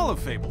to all of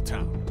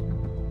Fabletown.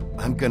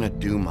 I'm gonna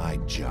do my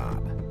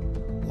job.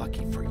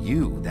 Lucky for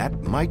you, that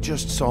might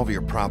just solve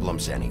your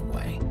problems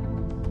anyway.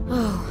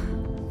 Oh,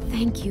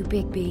 thank you,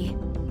 Bigby.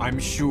 I'm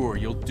sure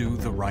you'll do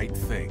the right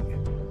thing.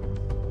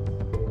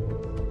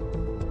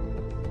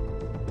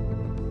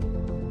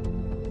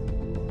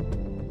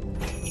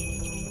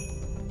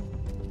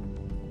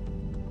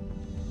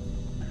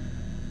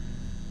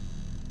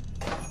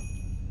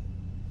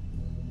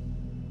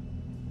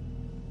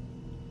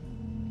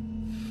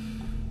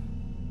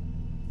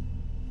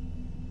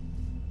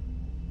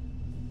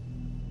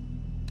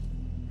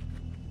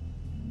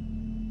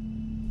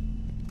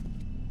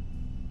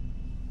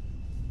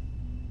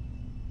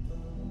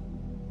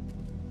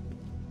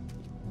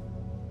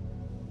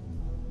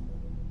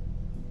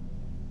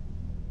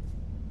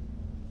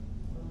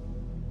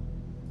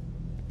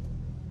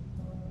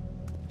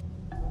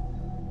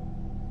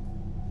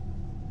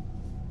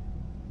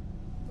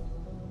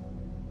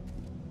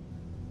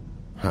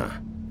 Huh.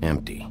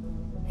 Empty.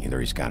 Either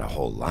he's got a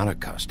whole lot of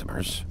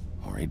customers,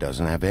 or he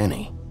doesn't have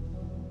any.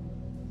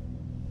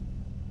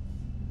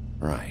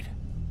 Right.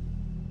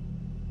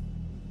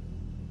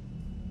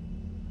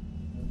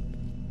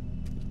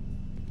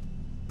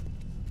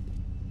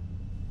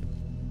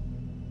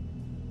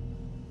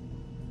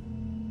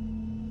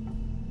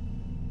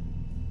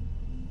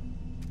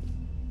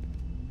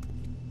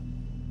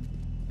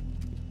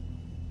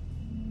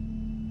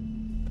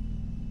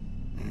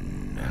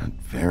 Not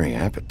very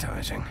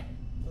appetizing.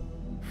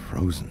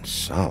 Frozen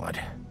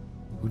solid.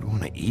 Who'd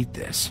want to eat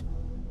this?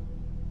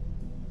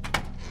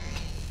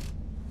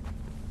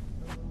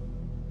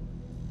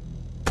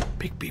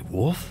 Bigby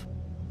Wolf?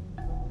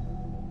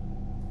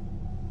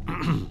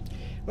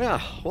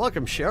 Well,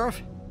 welcome,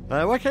 Sheriff.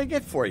 What can I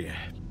get for you?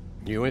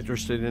 You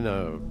interested in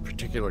a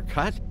particular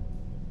cut?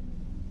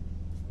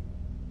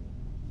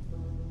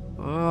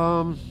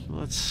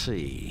 Let's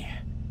see.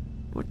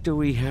 What do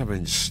we have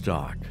in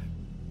stock?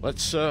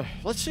 Let's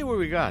see what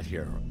we got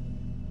here.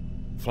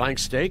 Flank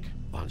steak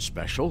on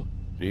special.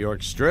 New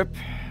York strip.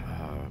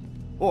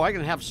 I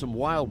can have some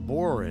wild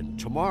boar in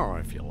tomorrow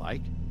if you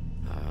like.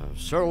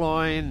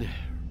 Sirloin,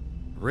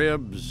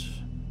 ribs,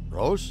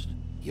 roast.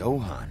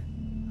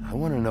 Johann, I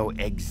want to know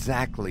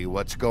exactly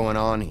what's going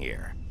on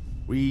here.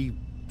 We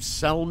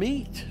sell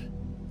meat.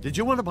 Did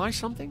you want to buy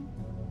something?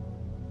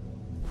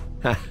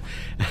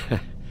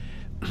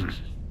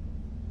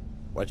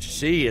 What you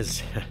see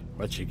is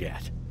what you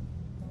get.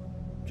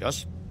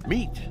 Just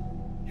meat.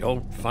 You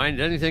don't find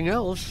anything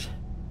else.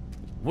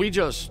 We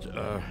just,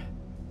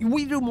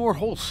 we do more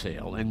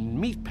wholesale and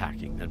meat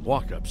packing than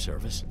walk-up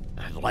service.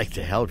 I'd like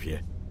to help you.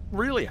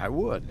 Really, I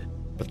would.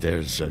 But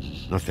there's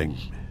nothing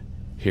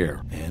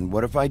here. And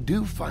what if I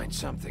do find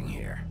something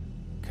here?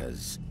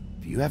 'Cause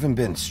if you haven't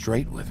been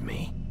straight with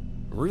me...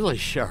 Really,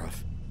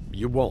 Sheriff,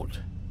 you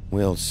won't.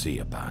 We'll see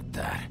about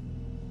that.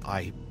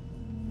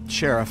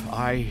 Sheriff,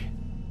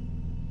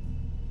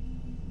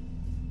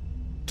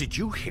 Did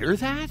you hear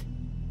that?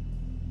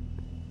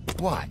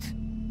 What?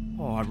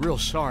 Oh, I'm real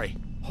sorry.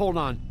 Hold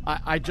on.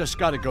 I just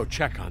gotta go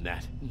check on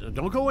that.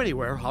 Don't go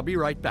anywhere. I'll be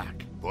right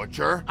back.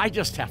 Butcher? I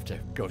just have to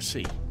go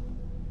see.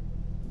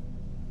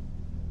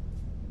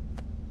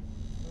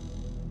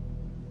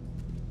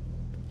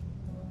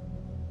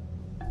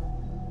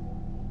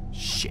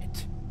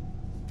 Shit.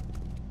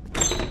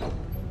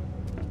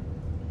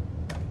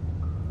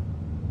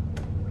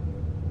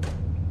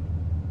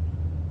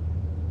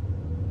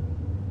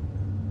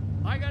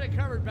 I got it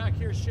covered back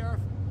here, Sheriff.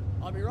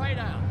 I'll be right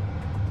out.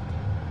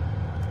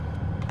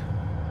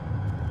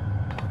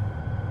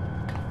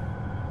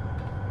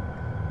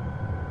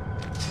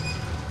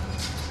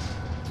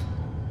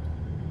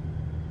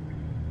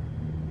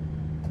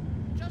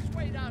 Just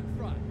wait out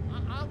front.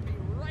 I'll be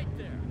right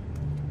there.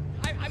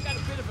 I've got a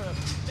bit of a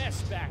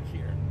mess back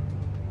here.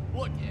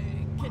 Look,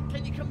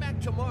 can you come back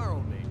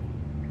tomorrow, maybe?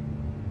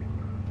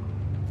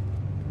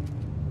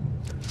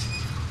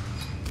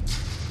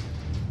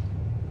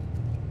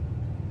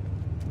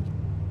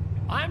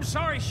 I'm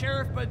sorry,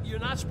 Sheriff, but you're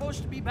not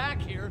supposed to be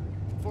back here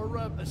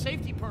for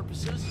safety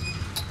purposes.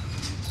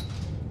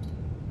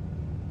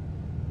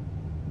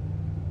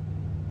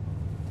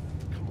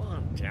 Come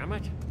on, damn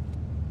it.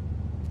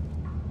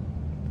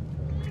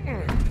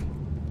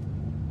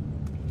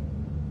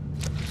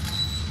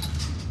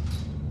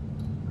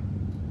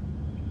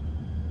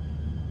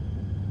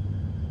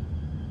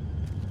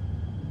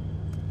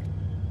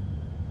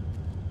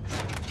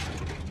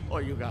 Oh,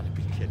 you gotta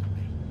be kidding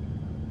me.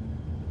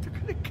 They're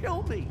gonna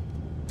kill me.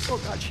 Oh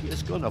God, she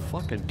is gonna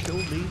fucking kill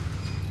me.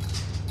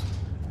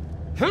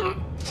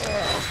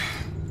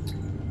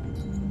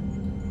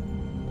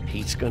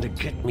 He's gonna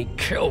get me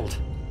killed.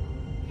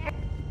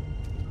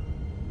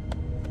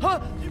 Huh?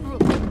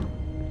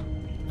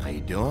 How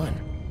you doing?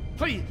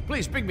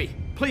 Please, Bigby,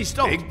 please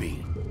don't.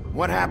 Bigby?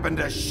 What happened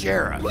to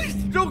Sheriff? Please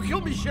don't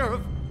kill me,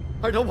 Sheriff.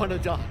 I don't want to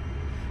die.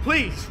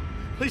 Please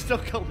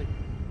don't kill me.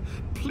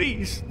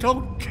 Please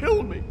don't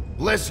kill me.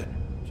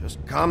 Listen,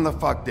 just calm the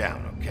fuck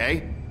down,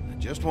 okay? I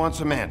just want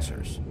some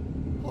answers.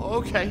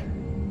 Okay.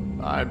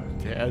 I'm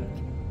dead.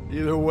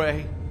 Either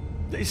way.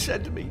 They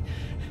said to me,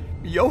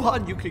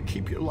 Johann, you can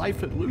keep your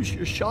life and lose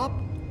your shop,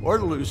 or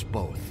lose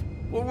both.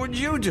 What would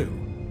you do?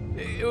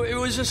 It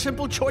was a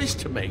simple choice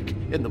to make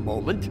in the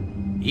moment.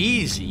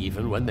 Easy,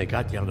 even when they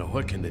got you on a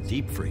hook in the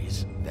deep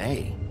freeze.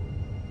 They?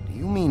 Do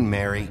you mean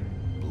Mary?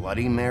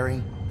 Bloody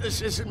Mary?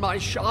 This isn't my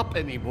shop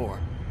anymore.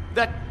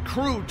 That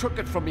crew took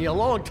it from me a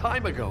long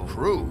time ago.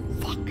 Crew?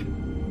 Fuck.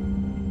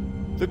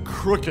 The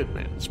Crooked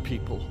Man's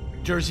people.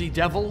 Jersey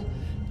Devil,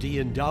 D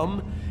and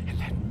Dumb, and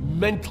that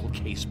mental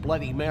case,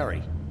 Bloody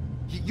Mary.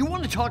 You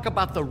want to talk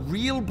about the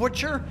real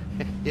butcher?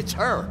 It's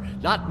her,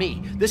 not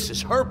me. This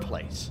is her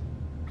place.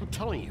 I'm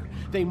telling you,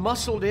 they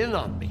muscled in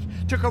on me,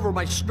 took over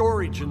my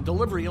storage and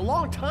delivery a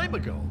long time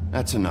ago.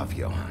 That's enough,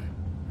 Johann.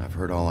 I've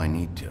heard all I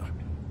need to.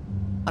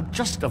 I'm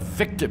just a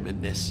victim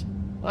in this.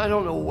 I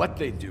don't know what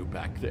they do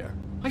back there.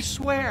 I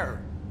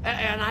swear.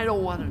 And I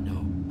don't want to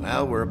know.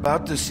 Well, we're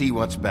about to see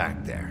what's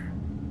back there.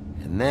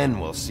 And then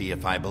we'll see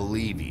if I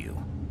believe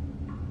you.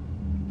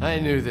 I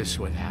knew this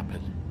would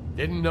happen.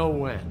 Didn't know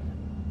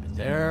when. But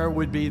there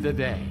would be the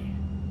day.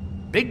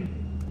 Big...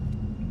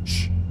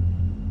 Shh.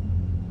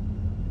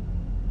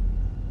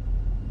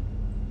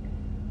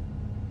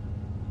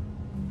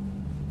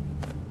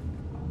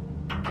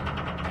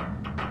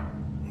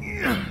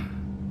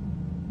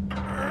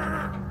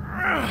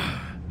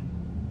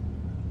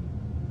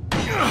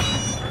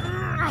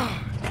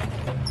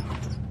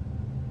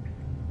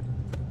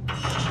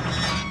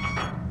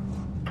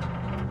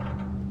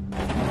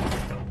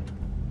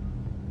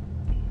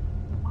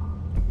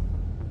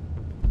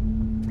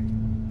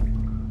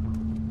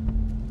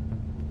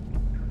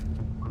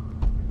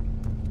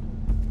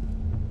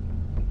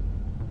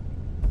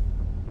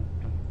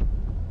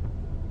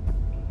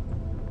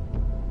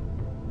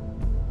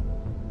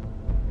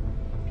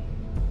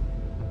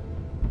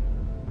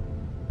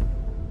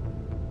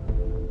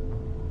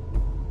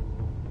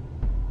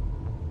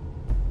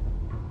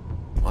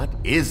 What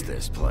is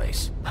this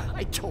place?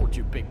 I told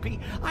you,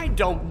 Bigby. I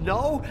don't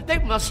know. They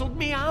muscled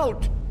me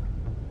out.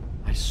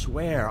 I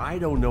swear, I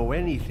don't know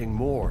anything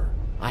more.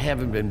 I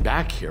haven't been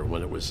back here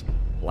when it was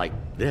like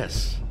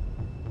this.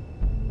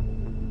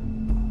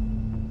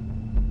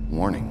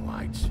 Warning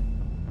lights.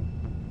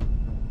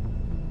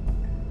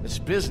 It's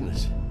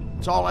business.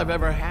 It's all I've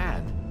ever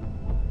had.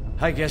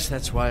 I guess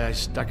that's why I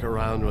stuck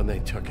around when they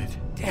took it.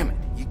 Damn it,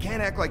 you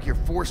can't act like you're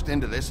forced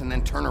into this and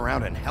then turn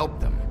around and help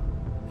them.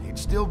 They'd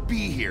still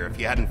be here if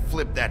you hadn't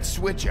flipped that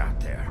switch out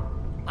there.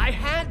 I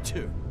had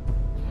to.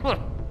 Huh.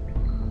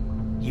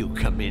 You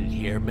come in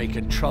here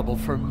making trouble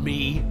for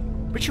me,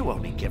 but you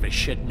only give a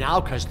shit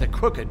now because the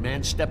crooked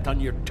man stepped on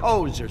your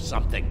toes or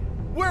something.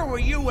 Where were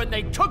you when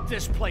they took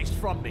this place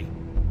from me?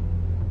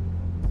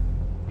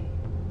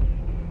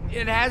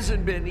 It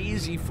hasn't been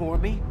easy for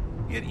me.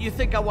 You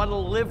think I want to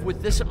live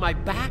with this at my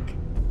back?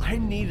 I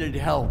needed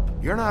help.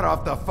 You're not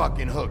off the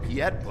fucking hook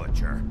yet,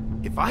 Butcher.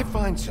 If I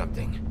find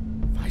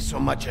something, if I so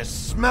much as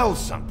smell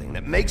something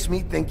that makes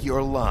me think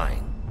you're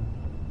lying.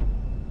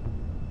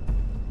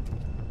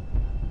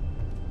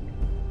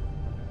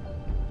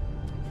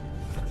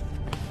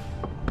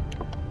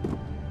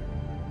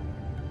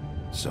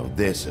 So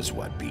this is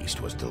what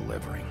Beast was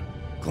delivering.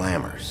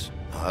 Glamours,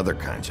 other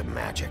kinds of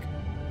magic.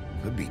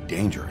 Could be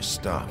dangerous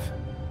stuff.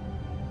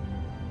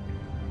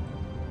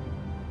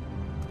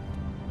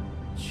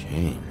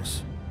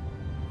 Chains.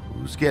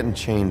 Who's getting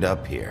chained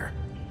up here?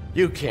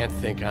 You can't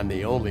think I'm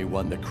the only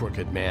one the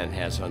crooked man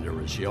has under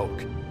his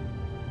yoke.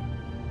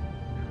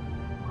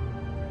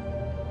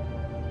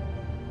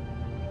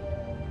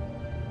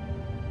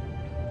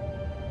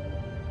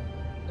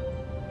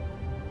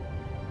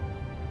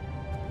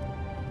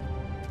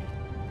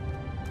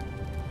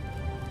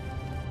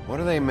 What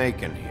are they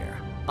making here?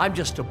 I'm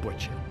just a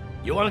butcher.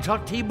 You want to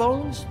talk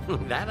T-bones?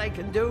 That I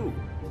can do.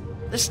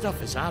 This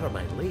stuff is out of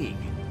my league.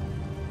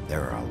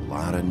 There are a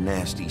lot of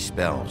nasty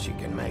spells you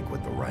can make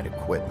with the right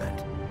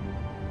equipment.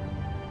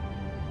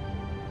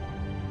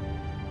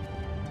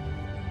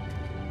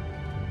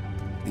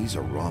 These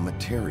are raw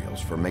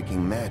materials for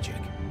making magic.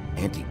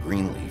 Auntie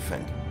Greenleaf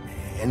and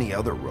any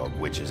other rogue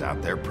witches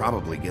out there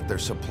probably get their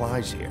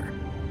supplies here.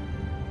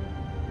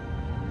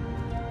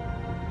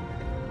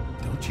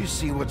 Don't you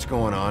see what's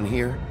going on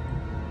here?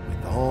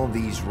 With all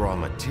these raw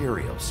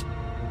materials,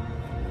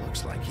 it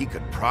looks like he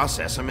could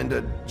process them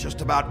into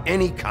just about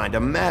any kind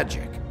of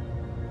magic.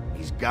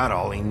 He's got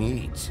all he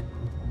needs.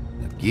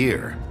 The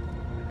gear,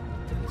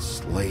 and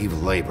slave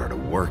labor to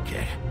work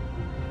it.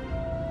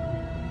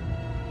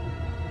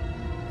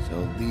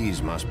 So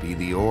these must be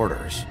the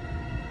orders.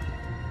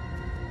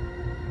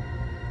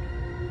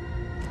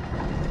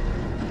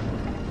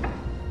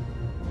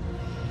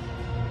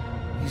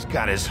 He's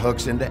got his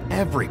hooks into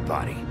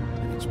everybody.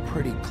 It's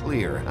pretty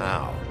clear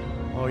how.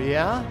 Oh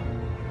yeah?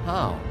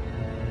 How?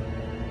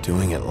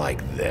 Doing it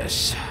like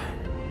this.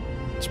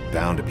 It's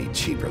bound to be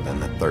cheaper than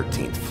the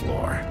 13th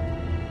floor.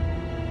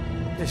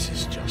 This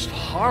is just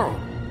horrible.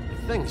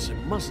 The things that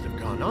must have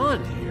gone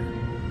on here.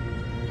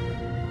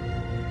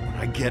 When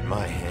I get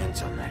my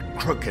hands on that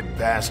crooked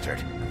bastard,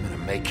 I'm gonna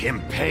make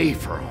him pay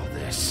for all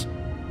this.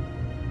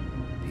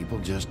 People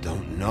just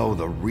don't know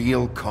the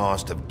real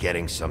cost of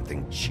getting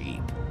something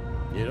cheap.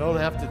 You don't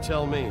have to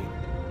tell me.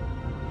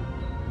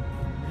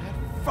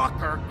 That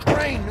fucker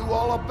Crane knew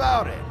all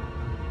about it.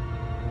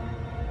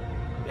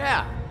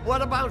 Yeah,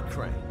 what about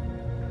Crane?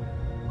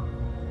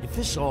 If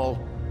this all...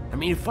 I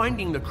mean, if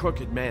finding the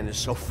crooked man is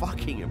so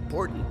fucking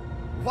important,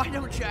 why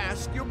don't you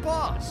ask your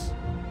boss?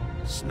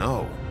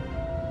 Snow?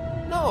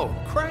 No,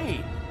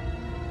 Crane.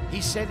 He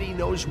said he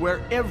knows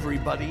where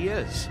everybody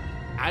is.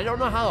 I don't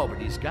know how,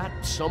 but he's got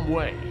some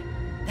way.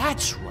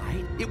 That's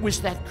right. It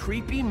was that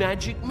creepy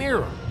magic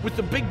mirror with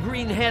the big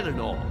green head and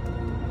all.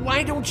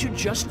 Why don't you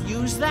just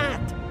use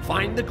that?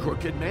 Find the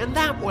crooked man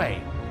that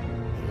way.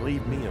 And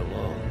leave me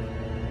alone.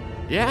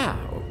 Yeah,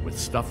 with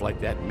stuff like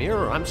that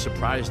mirror, I'm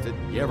surprised that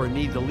you ever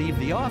need to leave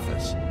the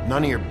office.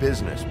 None of your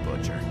business,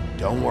 Butcher.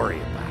 Don't worry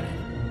about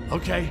it.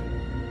 Okay.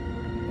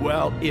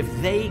 Well, if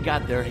they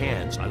got their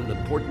hands on an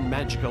important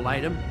magical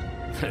item,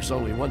 there's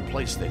only one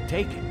place they'd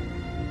take it.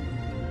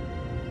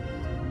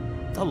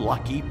 The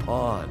Lucky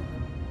Pawn.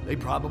 They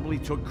probably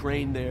took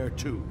Crane there,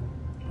 too.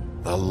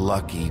 The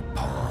Lucky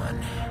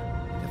Pawn.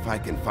 If I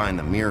can find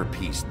the mirror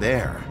piece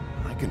there,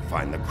 I can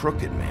find the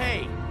crooked man.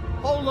 Hey,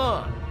 hold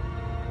on.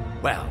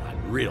 Well,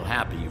 I'm real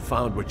happy you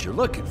found what you're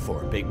looking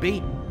for,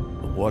 Bigby.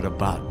 But what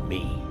about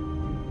me?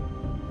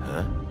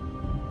 Huh?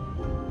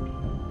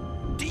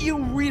 Do you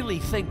really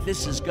think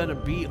this is gonna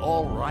be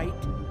all right?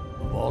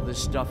 Of all this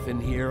stuff in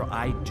here,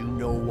 I do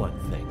know one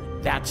thing.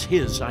 That's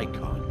his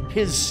icon,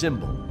 his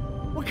symbol.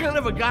 What kind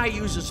of a guy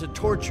uses a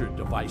torture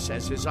device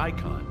as his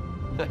icon?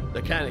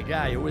 The kind of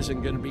guy who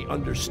isn't going to be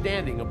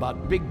understanding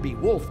about Bigby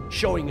Wolf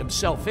showing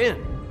himself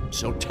in.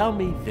 So tell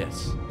me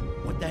this.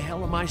 What the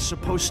hell am I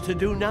supposed to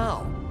do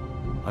now?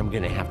 I'm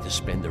going to have to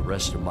spend the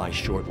rest of my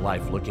short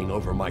life looking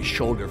over my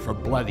shoulder for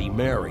Bloody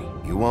Mary.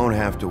 You won't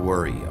have to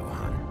worry,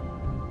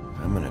 Johan.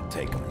 I'm going to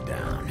take him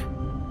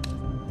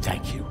down.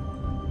 Thank you.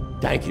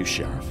 Thank you,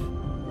 Sheriff.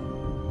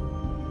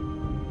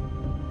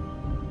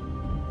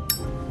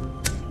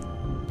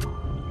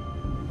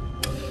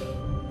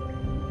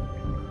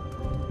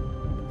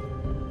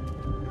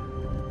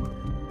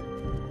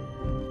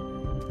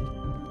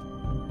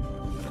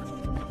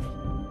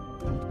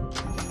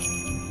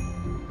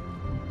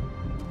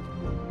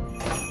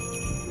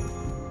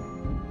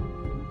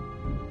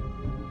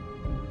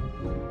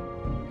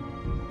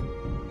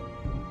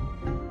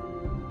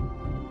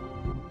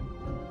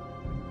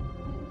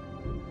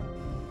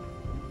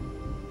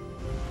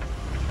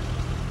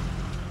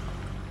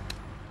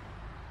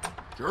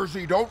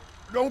 Jersey, don't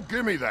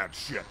give me that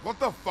shit. What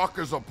the fuck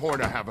is the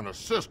point of having a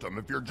system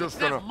if you're just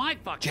gonna... That's my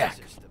fucking Jack,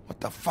 system.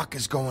 what the fuck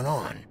is going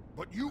on?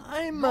 But you're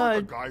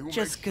the guy who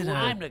just makes gonna...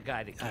 I'm the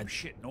guy that keeps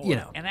shit in order, you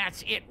know. and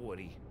that's it,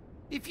 Woody.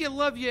 If you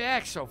love your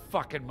ex so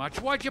fucking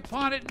much, why'd you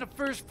pawn it in the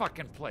first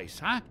fucking place,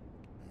 huh?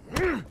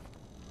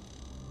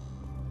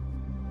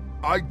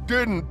 I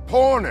didn't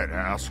pawn it,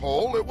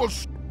 asshole. It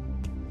was...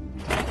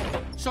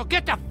 So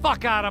get the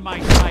fuck out of my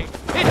sight.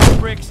 Hit the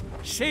bricks.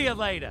 See you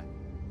later.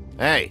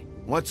 Hey,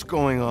 what's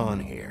going on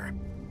here?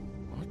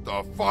 What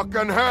the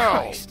fucking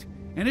hell? Christ.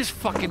 And this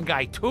fucking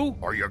guy, too?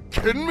 Are you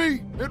kidding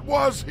me? It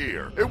was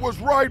here. It was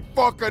right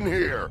fucking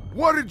here.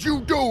 What did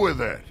you do with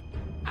it?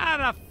 How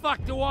the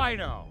fuck do I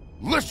know?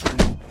 Listen,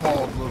 you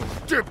bald little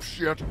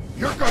dipshit.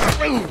 You're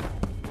gonna...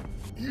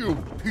 You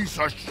piece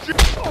of shit.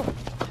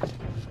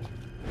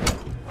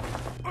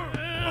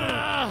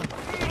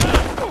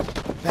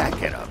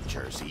 Back it up,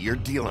 Jersey. You're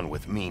dealing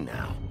with me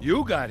now.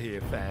 You got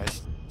here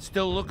fast.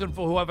 Still looking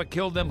for whoever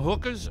killed them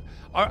hookers?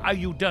 Or are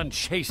you done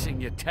chasing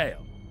your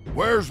tail?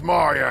 Where's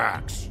my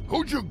axe?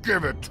 Who'd you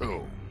give it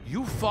to?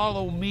 You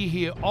follow me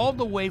here all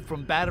the way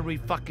from Battery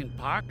fucking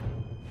Park?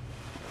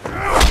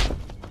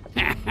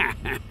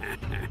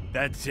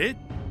 That's it?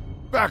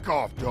 Back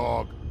off,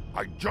 dog.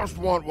 I just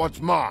want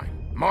what's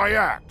mine. My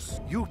axe.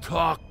 You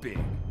talk big,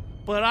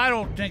 but I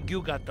don't think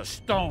you got the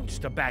stones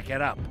to back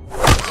it up.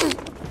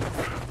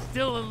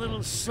 Still a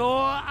little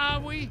sore, are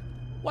we?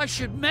 Why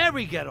should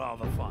Mary get all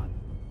the fun?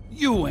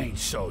 You ain't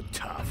so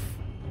tough.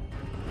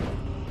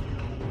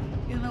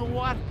 You know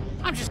what?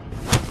 I'm just...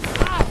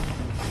 Ah!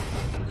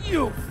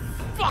 You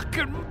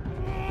fucking...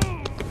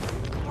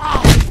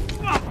 Oh,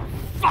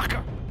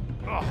 motherfucker!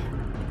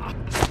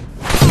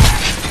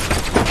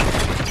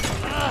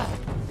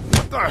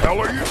 What the hell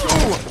are you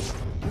doing?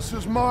 This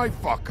is my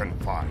fucking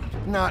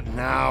fight. Not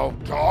now.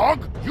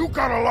 Dog, you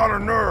got a lot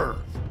of nerve.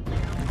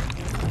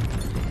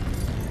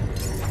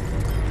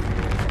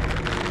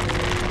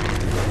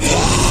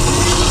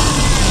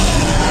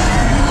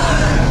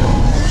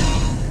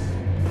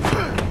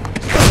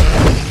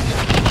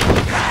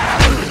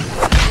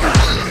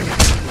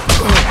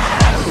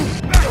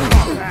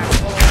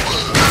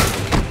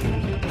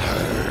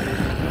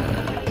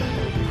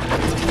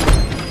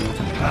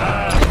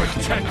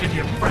 Protecting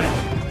your friend.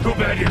 Too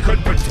bad you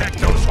couldn't protect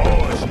those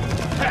whores.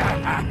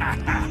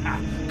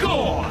 Go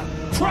on,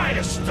 try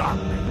to stop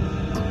me.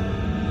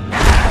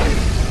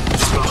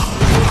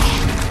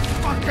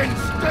 Fucking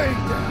stay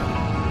down.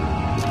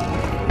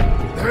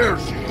 There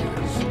she is.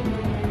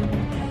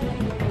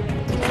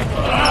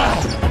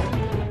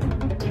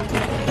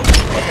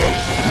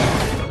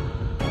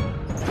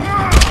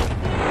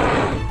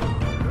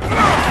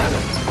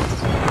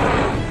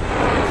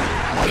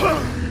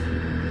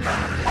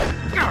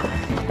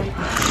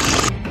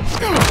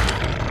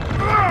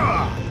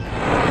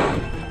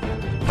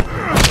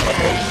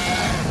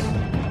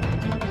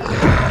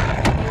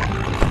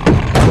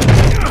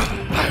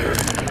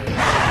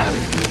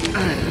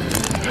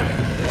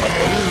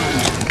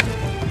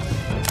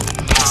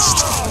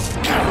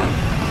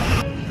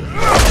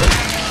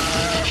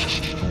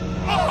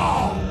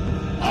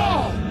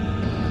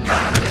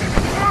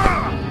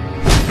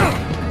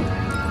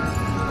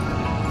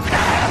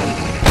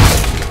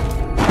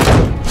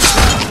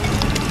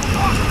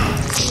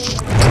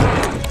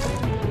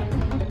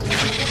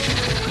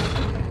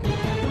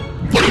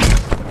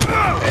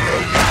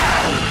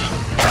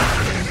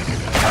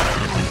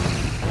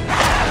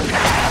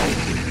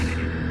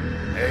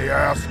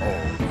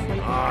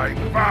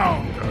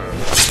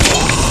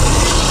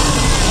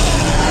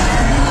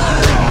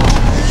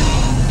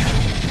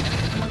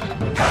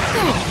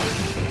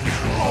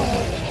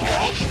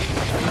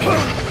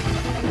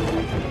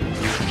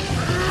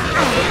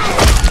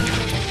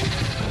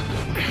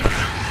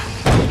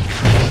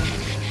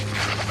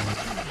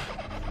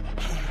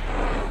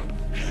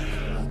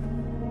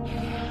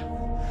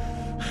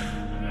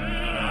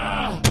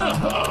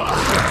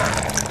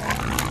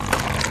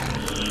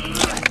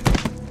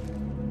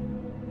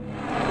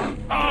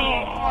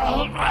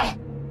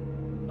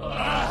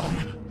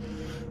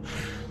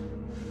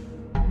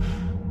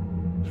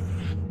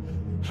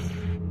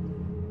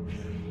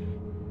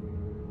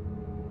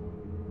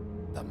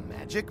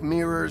 Magic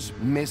mirror's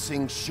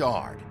missing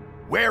shard.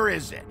 Where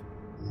is it?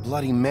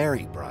 Bloody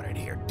Mary brought it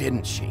here,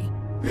 didn't she?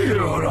 You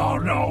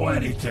don't know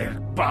anything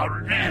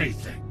about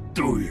anything,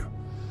 do you?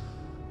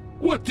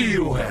 What do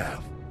you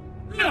have?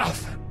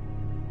 Nothing.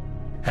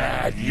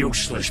 Had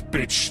useless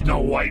bitch Snow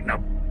White and a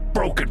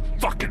broken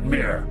fucking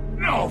mirror.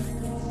 No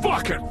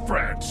fucking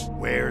friends.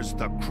 Where's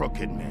the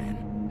crooked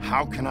man?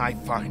 How can I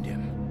find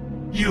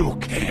him? You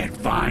can't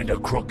find a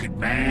crooked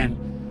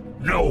man.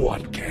 No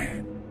one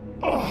can.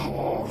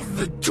 Oh,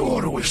 the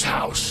door to his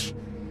house.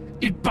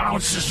 It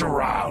bounces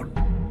around.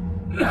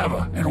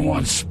 Never in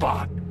one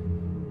spot.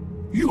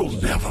 You'll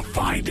never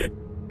find it.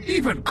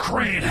 Even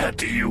Crane had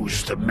to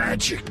use the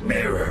magic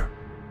mirror.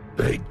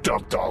 They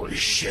dumped all his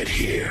shit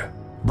here.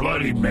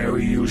 Bloody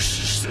Mary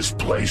uses this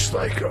place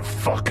like a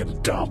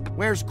fucking dump.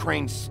 Where's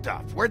Crane's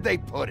stuff? Where'd they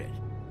put it?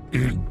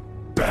 In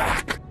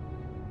back.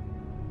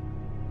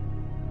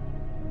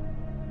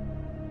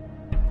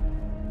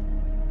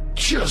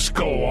 Just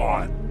go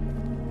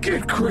on.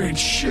 Get Crane's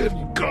shit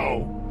and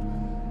go.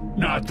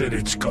 Not that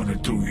it's gonna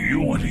do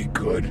you any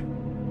good.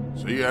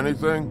 See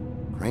anything?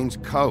 Crane's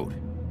coat.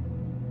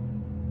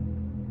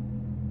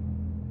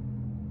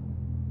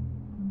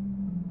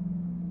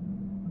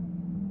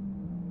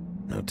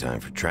 No time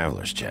for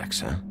traveler's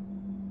checks, huh?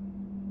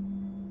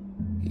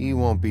 He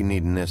won't be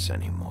needing this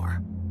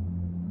anymore.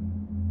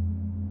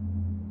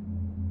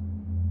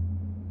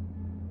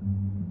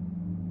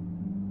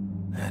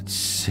 That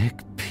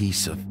sick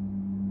piece of...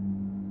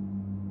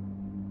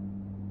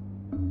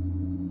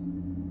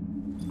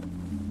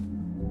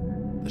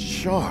 The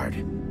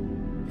shard.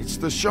 It's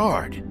the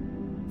shard.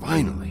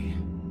 Finally.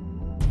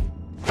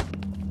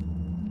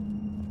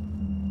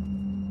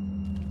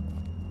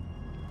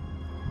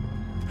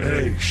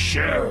 Hey,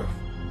 Sheriff.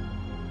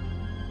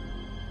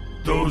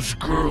 Those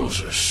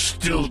girls are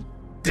still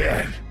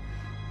dead.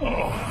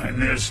 Oh,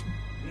 and there's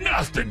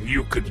nothing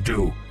you can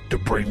do to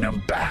bring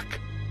them back.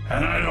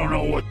 And I don't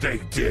know what they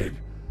did,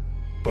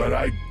 but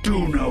I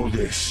do know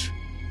this.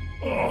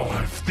 Oh,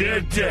 if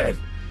they're dead,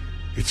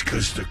 it's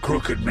 'cause the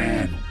Crooked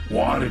Man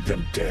wanted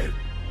them dead.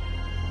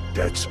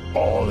 That's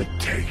all it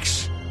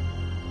takes.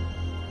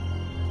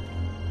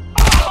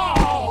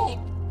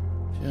 Oh!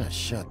 Just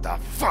shut the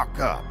fuck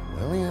up,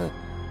 will ya?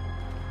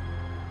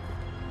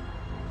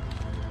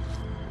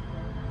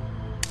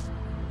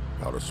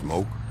 Out of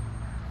smoke?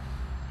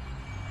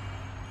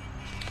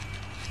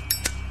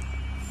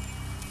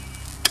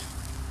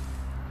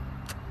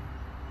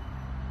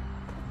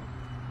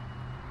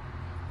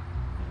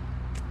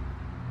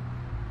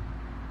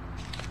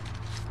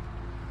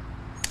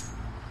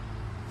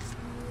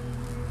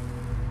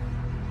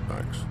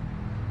 Thanks.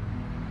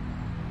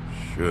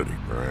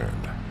 Shitty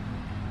brand.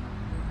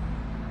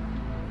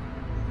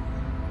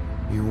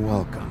 You're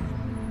welcome.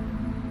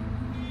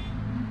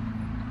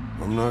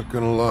 I'm not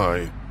gonna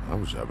lie. I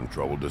was having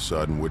trouble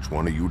deciding which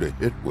one of you to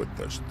hit with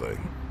this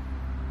thing.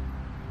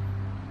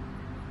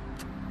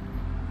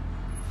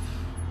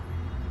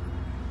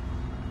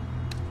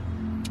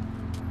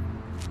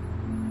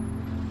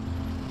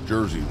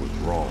 Jersey was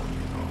wrong,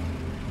 you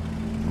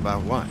know.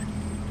 About what?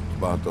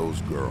 About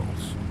those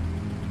girls.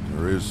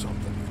 There is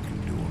something you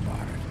can do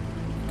about it.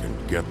 You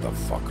can get the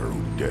fucker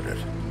who did it.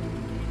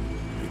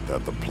 Ain't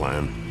that the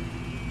plan?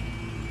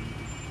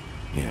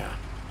 Yeah,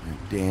 you're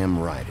damn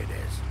right it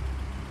is.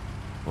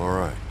 All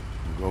right,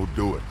 go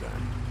do it then.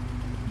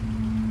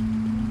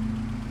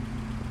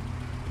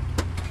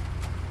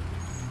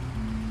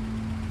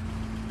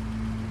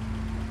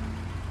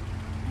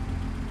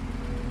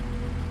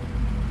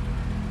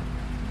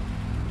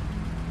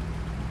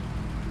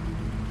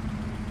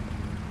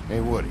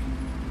 Hey, Woody.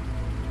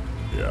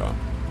 Yeah?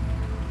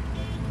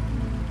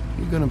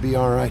 You gonna be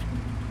all right?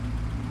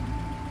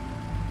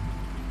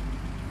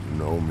 You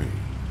know me.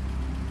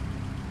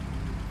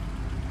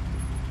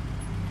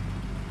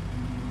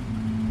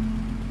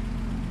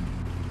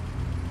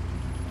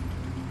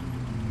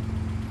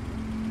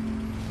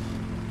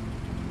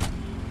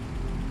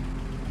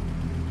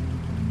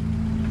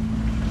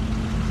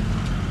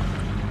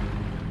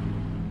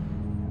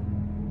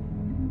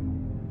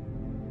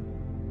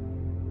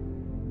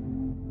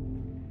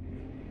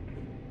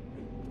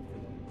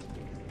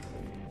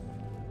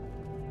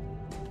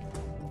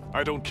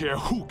 I don't care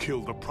who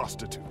killed the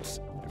prostitutes.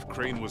 If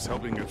Crane was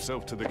helping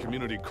himself to the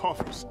community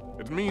coffers,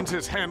 it means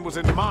his hand was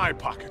in my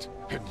pocket,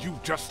 and you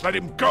just let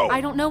him go! I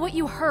don't know what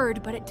you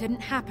heard, but it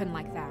didn't happen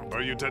like that.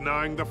 Are you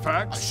denying the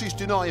facts? She's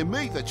denying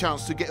me the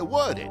chance to get a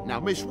word in. Now,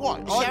 Miss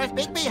White, Sheriff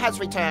Bigby has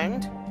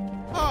returned.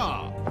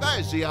 Ah,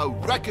 there's the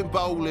old wrecking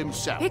bowl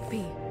himself.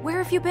 Bigby, where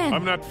have you been?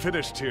 I'm not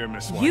finished here,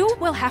 Miss White. You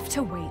will have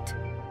to wait.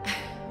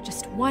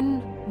 Just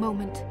one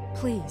moment,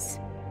 please.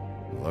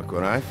 Look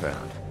what I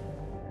found.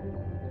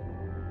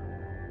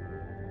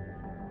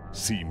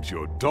 Seems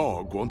your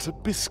dog wants a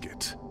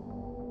biscuit.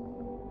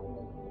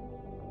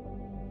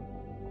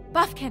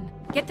 Buffkin,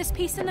 get this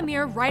piece in the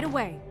mirror right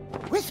away.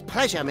 With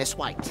pleasure, Miss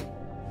White.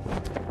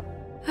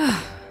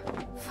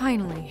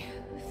 Finally,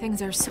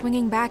 things are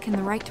swinging back in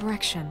the right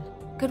direction.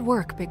 Good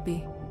work,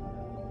 Bigby.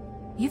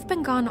 You've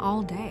been gone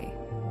all day.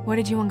 What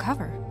did you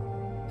uncover?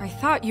 I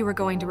thought you were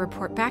going to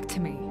report back to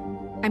me.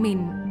 I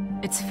mean,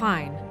 it's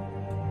fine.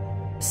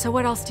 So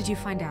what else did you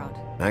find out?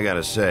 I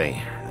gotta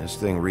say, this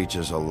thing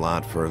reaches a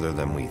lot further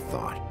than we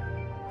thought.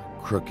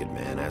 Crooked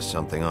Man has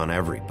something on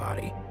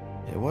everybody.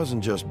 It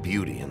wasn't just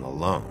Beauty and the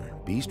Lone.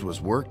 Beast was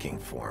working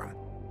for him.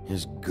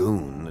 His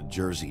goon, the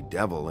Jersey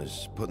Devil,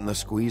 is putting the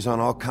squeeze on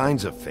all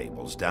kinds of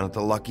fables down at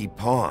the Lucky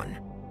Pawn.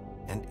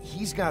 And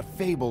he's got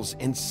fables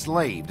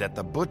enslaved at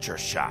the butcher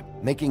shop,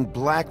 making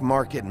black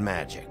market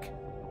magic.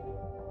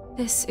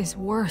 This is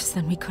worse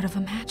than we could have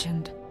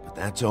imagined. But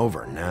that's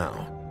over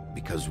now,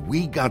 because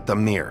we got the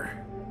mirror.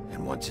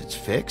 And once it's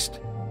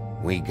fixed,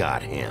 we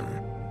got him.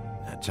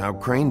 That's how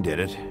Crane did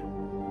it.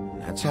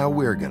 That's how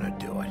we're gonna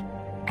do it.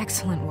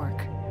 Excellent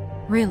work.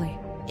 Really.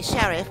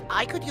 Sheriff,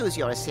 I could use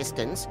your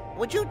assistance.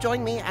 Would you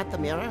join me at the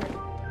mirror?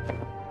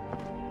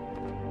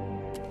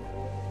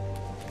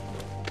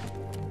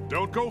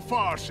 Don't go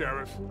far,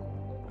 Sheriff.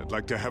 That I'd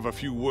like to have a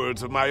few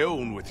words of my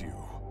own with you.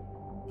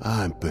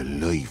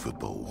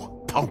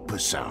 Unbelievable.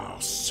 Pompous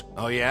ass.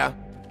 Oh yeah?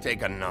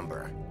 Take a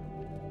number.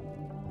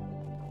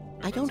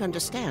 I don't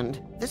understand.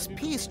 This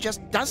piece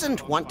just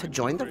doesn't want to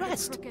join the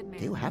rest.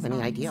 Do you have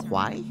any idea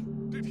why?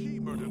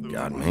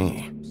 Got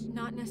me.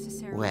 Not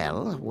necessarily.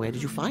 Well, where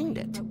did you find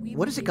it?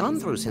 What has it gone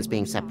through since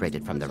being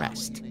separated from the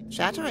rest?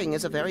 Shattering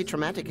is a very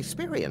traumatic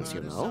experience, you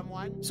know.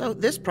 So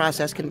this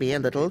process can be a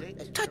little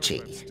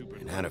touchy.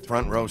 It had a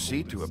front row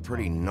seat to a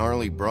pretty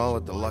gnarly brawl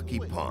at the Lucky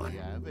Pawn.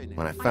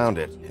 When I found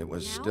it, it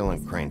was still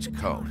in Crane's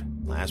coat.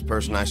 Last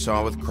person I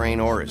saw with Crane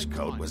or his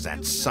coat was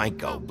that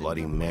psycho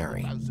Bloody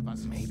Mary.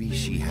 Maybe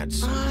she had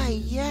some... Ah,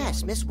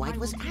 yes, Miss White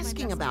was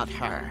asking about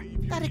her.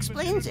 That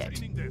explains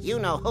it. You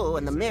know who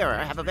and the Mirror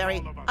have a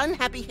very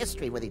unhappy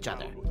history with each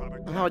other.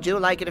 How would you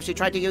like it if she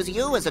tried to use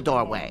you as a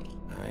doorway?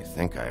 I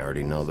think I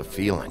already know the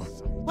feeling.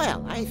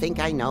 Well, I think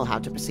I know how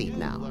to proceed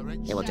now.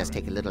 It will just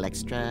take a little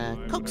extra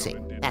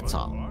coaxing, that's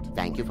all.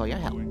 Thank you for your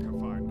help.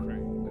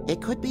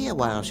 It could be a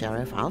while,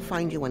 Sheriff. I'll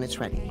find you when it's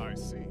ready.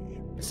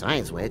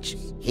 Besides which,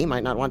 he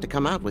might not want to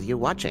come out with you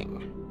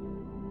watching.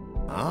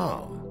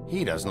 Oh,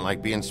 he doesn't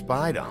like being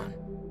spied on.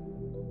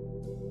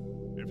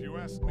 If you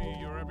ask me,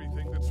 you're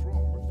everything that's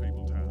wrong with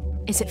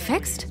Fabletown. Is it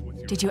fixed?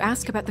 Did you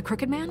ask about the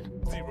Crooked Man?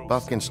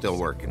 Buffkin's still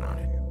working on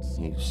it.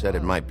 He said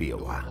it might be a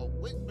while.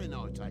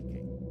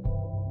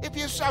 If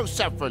you're so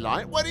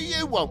self-reliant, what do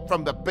you want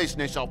from the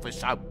business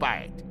office so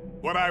bad?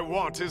 What I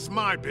want is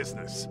my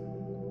business.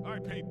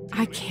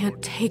 I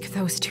can't take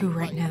those two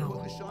right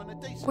now.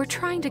 We're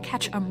trying to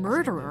catch a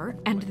murderer,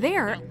 and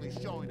they're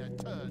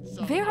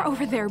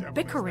over there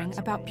bickering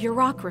about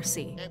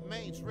bureaucracy.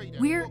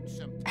 We're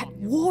at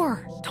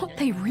war. Don't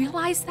they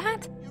realize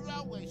that?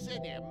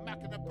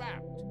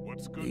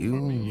 Do you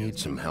need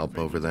some help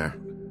over there?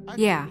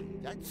 Yeah,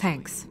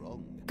 thanks.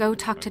 Go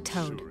talk to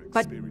Toad.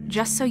 But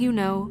just so you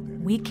know,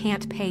 we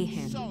can't pay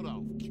him.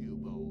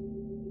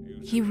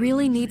 He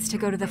really needs to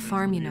go to the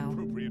farm, you know.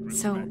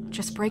 So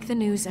just break the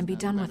news and be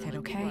done with it,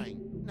 okay?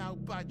 No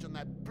budge on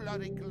that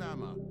bloody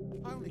glamour.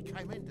 I only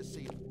came in to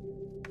see...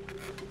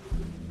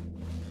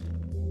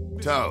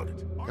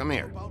 Toad, come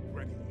here.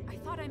 I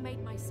thought I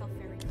made myself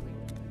very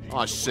clear.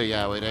 I see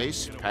how it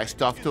is.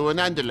 Passed off to an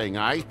underling,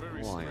 eh?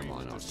 Why am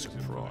I not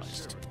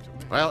surprised?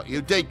 Well,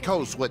 you did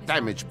cause what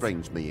damage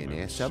brings me in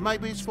here, so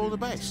maybe it's for the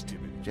best.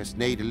 Just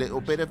need a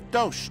little bit of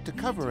dosh to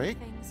cover it.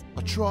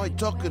 I tried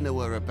talking to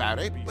her about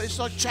it, but it's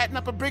like chatting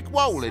up a brick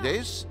wall, it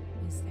is.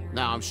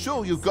 Now, I'm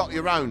sure you've got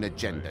your own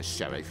agenda,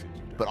 Sheriff,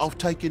 but I've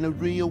taken a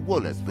real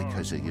wallet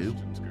because of you.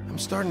 I'm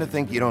starting to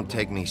think you don't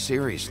take me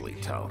seriously,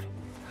 Toad.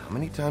 How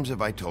many times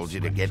have I told you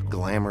to get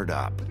glamored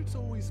up?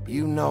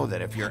 You know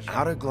that if you're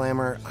out of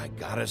glamour, I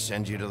gotta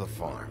send you to the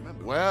farm.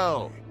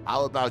 Well,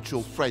 how about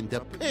your friend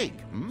the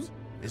pig, hmm?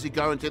 Is he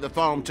going to the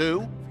farm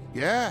too?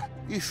 Yeah?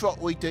 You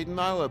thought we didn't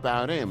know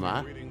about him,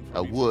 huh?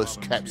 A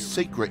worst-kept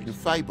secret in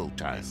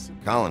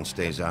Fabletown. Colin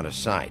stays out of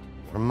sight,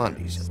 for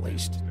Mondays at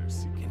least.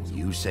 Can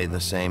you say the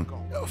same?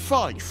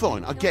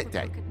 Fine, I get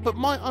that. But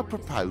might I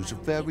propose a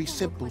very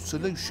simple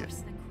solution?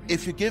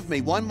 If you give me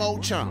one more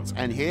chance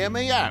and hear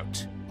me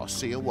out, I'll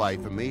see a way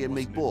for me and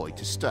me boy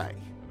to stay.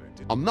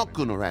 I'm not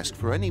gonna ask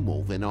for any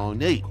more than I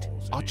need.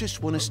 I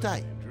just want to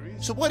stay.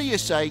 So what do you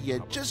say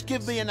you just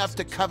give me enough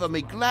to cover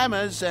me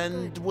glamours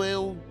and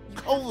we'll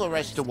call the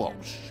rest a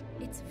wash?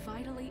 It's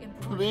vitally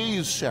important.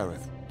 Please,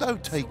 Sheriff,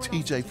 don't take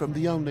TJ from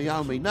the only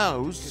home he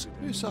knows.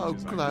 This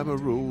old glamour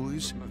rule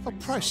is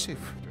oppressive.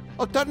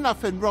 I've done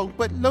nothing wrong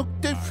but look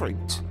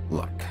different.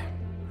 Look,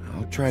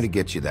 I'll try to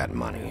get you that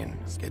money and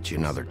get you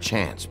another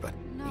chance, but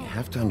you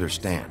have to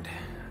understand,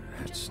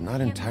 it's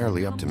not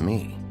entirely up to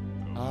me.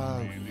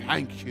 Oh,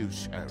 thank you,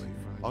 Sheriff.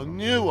 I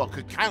knew I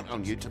could count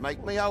on you to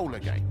make me whole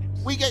again.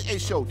 We get it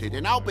sorted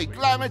and I'll be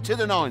glamour to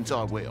the nines,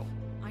 I will.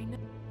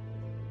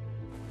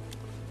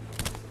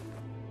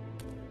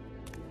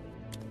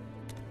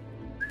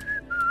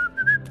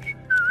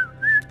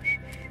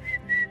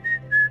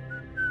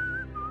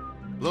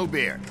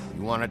 Bluebeard,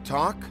 you want to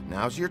talk?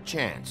 Now's your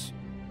chance.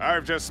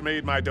 I've just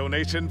made my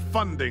donation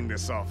funding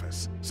this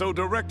office, so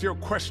direct your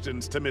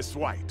questions to Miss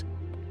White.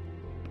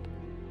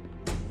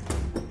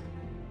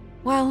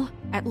 Well,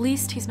 at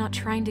least he's not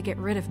trying to get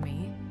rid of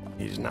me.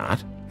 He's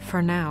not?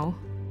 For now.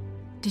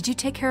 Did you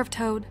take care of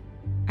Toad?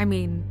 I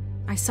mean,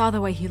 I saw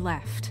the way he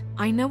left.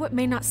 I know it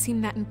may not seem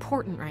that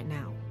important right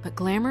now, but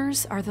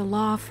glamours are the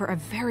law for a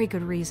very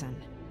good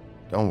reason.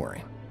 Don't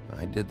worry,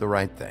 I did the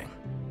right thing.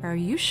 Are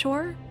you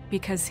sure?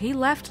 Because he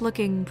left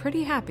looking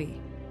pretty happy.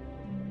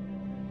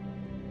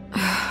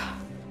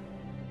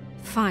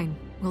 Fine,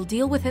 we'll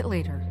deal with it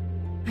later.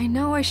 I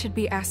know I should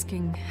be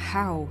asking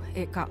how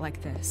it got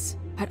like this,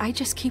 but I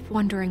just keep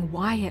wondering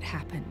why it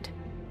happened.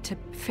 To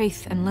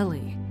Faith and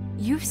Lily.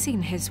 You've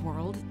seen his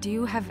world. Do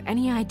you have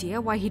any idea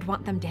why he'd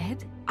want them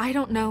dead? I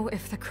don't know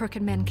if the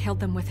Crooked Man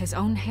killed them with his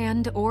own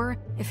hand or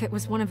if it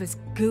was one of his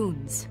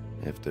goons.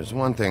 If there's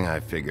one thing I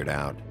figured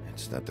out,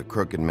 it's that the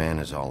Crooked Man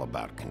is all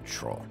about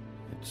control.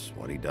 It's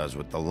what he does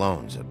with the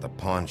loans at the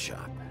pawn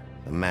shop,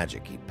 the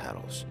magic he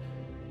peddles,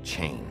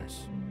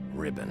 chains,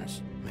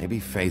 ribbons. Maybe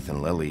Faith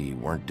and Lily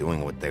weren't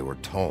doing what they were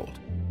told.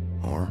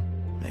 Or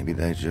maybe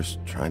they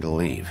just tried to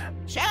leave.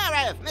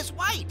 Sheriff, Miss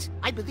White!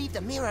 I believe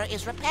the mirror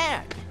is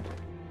repaired.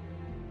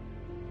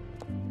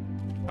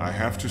 I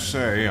have to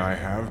say I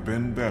have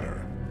been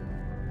better.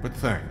 But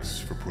thanks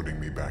for putting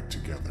me back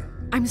together.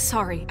 I'm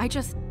sorry, I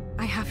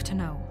have to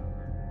know.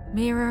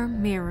 Mirror,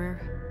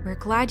 mirror, we're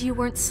glad you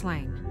weren't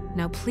slain.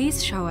 Now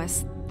please show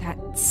us that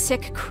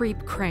sick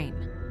creep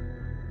Crane.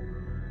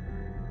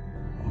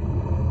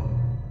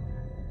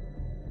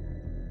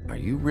 Are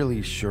you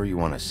really sure you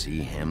want to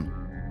see him?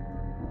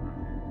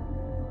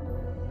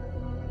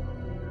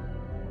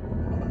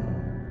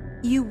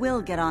 You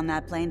will get on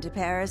that plane to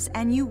Paris,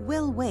 and you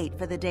will wait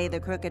for the day the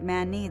Crooked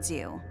Man needs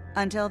you.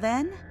 Until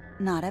then,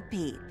 not a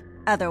peep.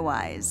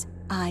 Otherwise,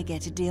 I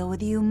get to deal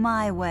with you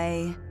my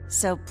way.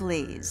 So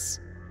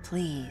please,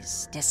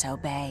 please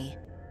disobey.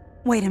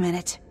 Wait a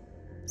minute.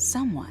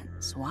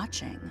 Someone's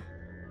watching.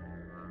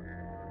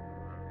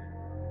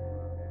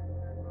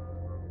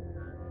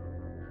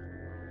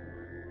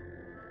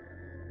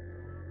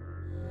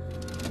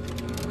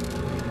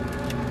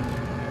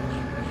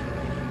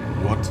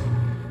 What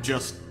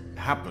just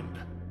happened?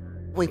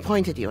 We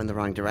pointed you in the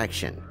wrong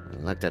direction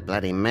and looked at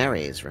Bloody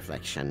Mary's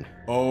reflection.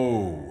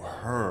 Oh,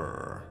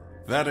 her.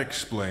 That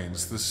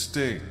explains the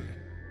sting.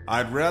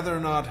 I'd rather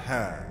not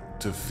have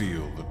to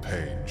feel the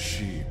pain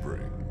she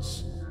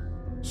brings.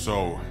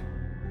 So,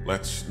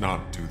 let's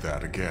not do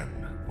that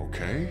again,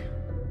 okay?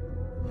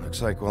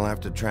 Looks like we'll have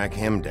to track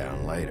him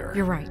down later.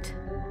 You're right.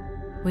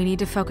 We need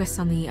to focus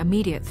on the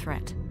immediate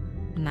threat,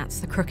 and that's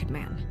the Crooked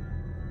Man.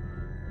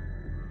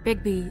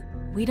 Bigby,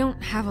 we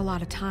don't have a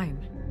lot of time.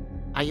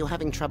 Are you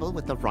having trouble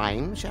with the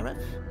rhyme, Sheriff?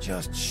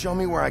 Just show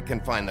me where I can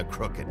find the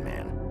Crooked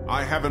Man.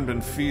 I haven't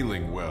been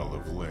feeling well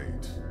of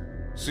late.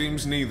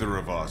 Seems neither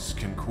of us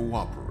can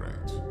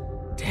cooperate.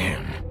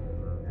 Damn.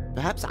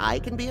 Perhaps I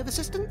can be of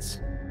assistance?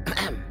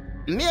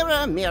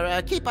 Mirror, mirror,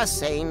 keep us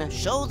sane.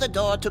 Show the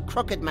door to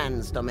Crooked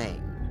Man's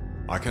domain.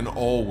 I can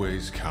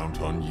always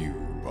count on you,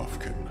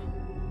 Buffkin.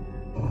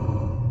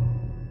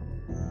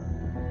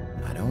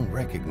 I don't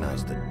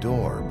recognize the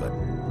door, but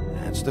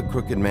that's the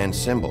Crooked Man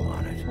symbol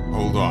on it.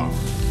 Hold on.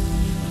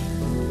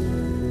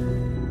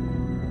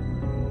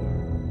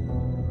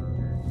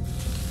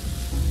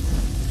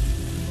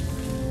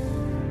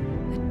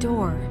 The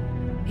door.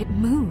 It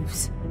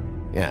moves.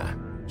 Yeah,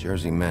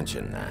 Jersey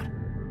mentioned that.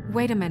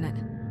 Wait a minute.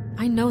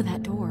 I know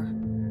that door.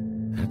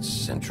 That's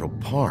Central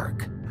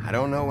Park. I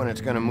don't know when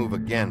it's gonna move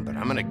again, but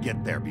I'm gonna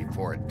get there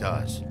before it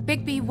does.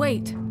 Bigby,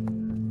 wait.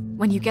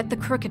 When you get the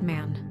Crooked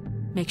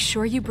Man, make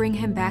sure you bring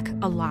him back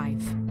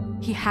alive.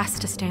 He has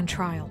to stand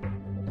trial.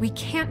 We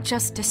can't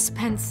just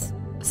dispense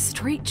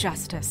street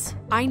justice.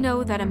 I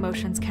know that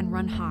emotions can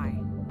run high,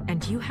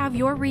 and you have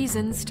your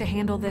reasons to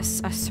handle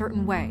this a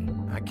certain way.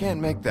 I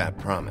can't make that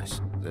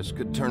promise. This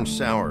could turn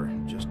sour,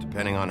 just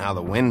depending on how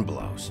the wind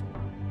blows.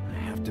 I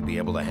have to be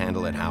able to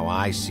handle it how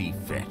I see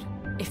fit.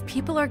 If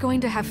people are going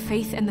to have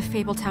faith in the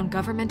Fabletown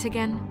government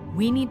again,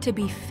 we need to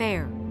be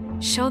fair.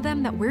 Show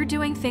them that we're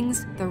doing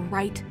things the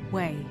right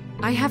way.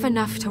 I have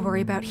enough to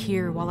worry about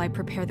here while I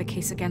prepare the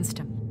case against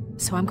him.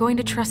 So I'm going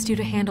to trust you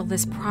to handle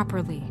this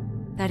properly.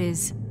 That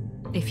is,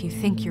 if you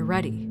think you're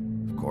ready.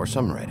 Of course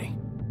I'm ready.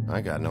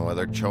 I got no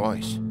other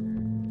choice.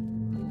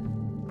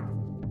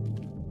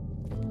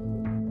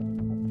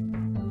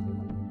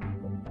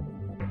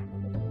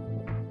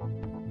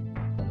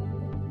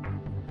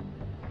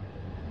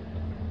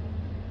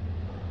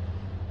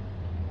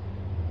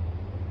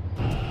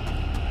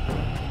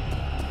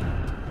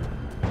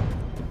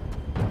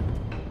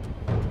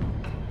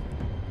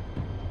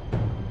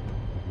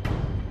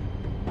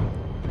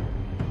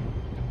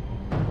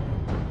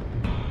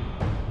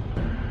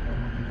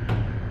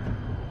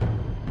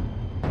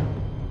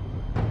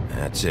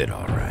 That's it,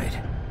 all right.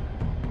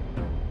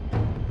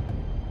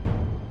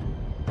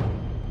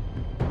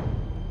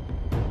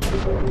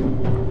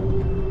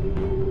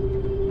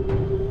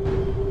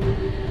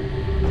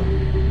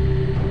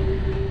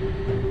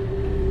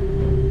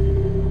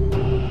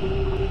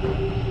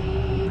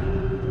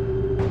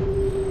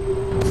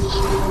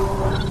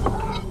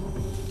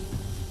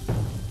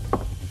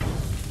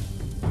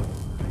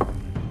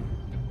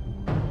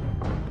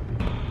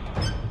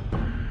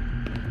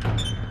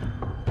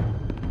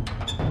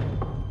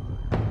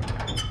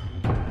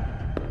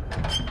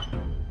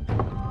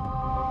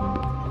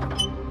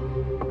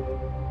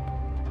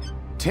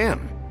 Tim,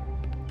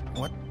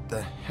 what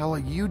the hell are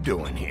you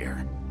doing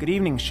here? Good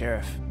evening,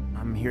 Sheriff.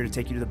 I'm here to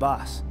take you to the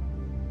boss.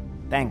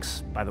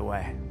 Thanks, by the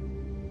way,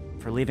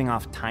 for leaving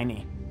off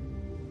Tiny.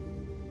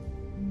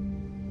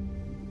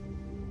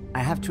 I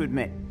have to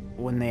admit,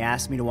 when they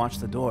asked me to watch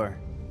the door,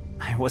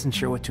 I wasn't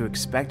sure what to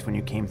expect when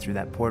you came through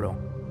that portal.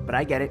 But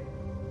I get it.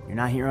 You're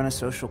not here on a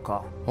social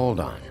call. Hold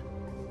on.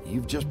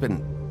 You've just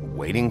been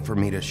waiting for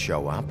me to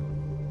show up?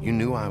 You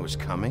knew I was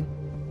coming?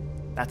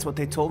 That's what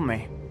they told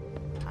me.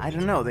 I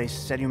don't know, they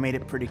said you made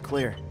it pretty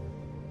clear.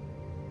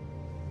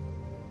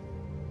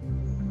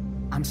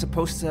 I'm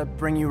supposed to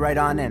bring you right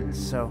on in,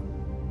 so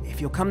if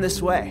you'll come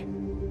this way.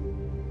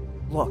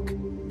 Look,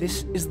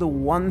 This is the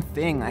one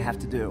thing I have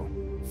to do.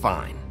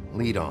 Fine,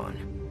 lead on.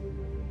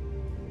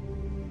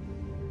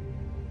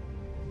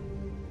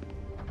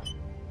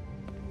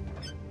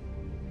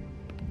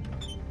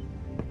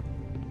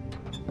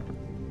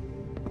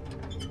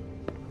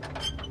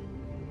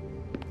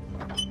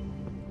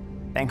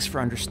 Thanks for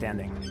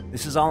understanding.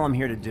 This is all I'm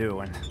here to do,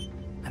 and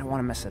I don't want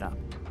to mess it up.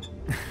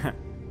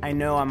 I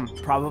know I'm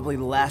probably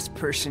the last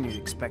person you'd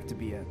expect to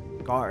be a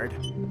guard.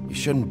 You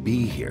shouldn't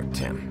be here,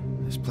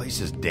 Tim. This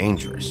place is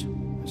dangerous,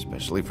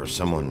 especially for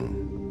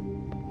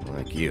someone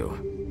like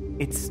you.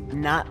 It's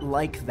not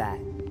like that.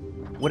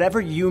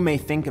 Whatever you may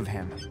think of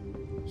him,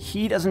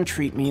 he doesn't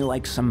treat me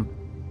like some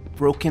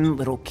broken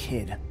little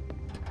kid.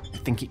 I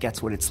think he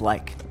gets what it's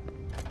like.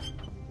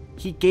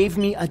 He gave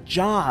me a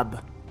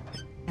job,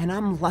 and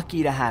I'm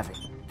lucky to have it.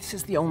 This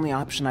is the only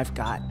option I've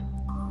got.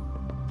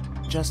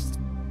 Just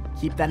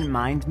keep that in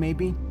mind,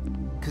 maybe?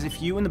 Because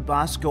if you and the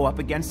boss go up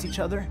against each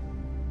other,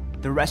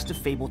 the rest of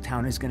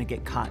Fabletown is gonna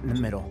get caught in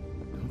the middle.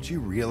 Don't you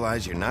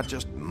realize you're not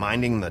just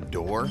minding the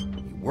door?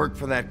 You work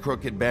for that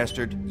crooked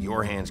bastard,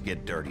 your hands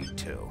get dirty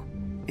too.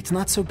 It's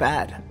not so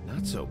bad.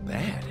 Not so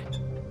bad?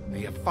 Are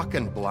you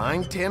fucking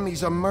blind, Tim?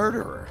 He's a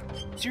murderer.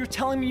 So you're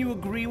telling me you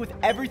agree with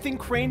everything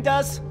Crane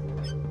does?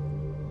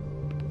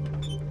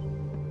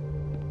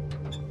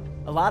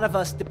 A lot of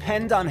us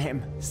depend on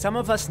him. Some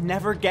of us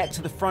never get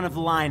to the front of the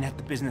line at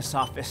the business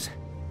office.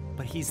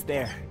 But he's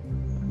there.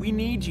 We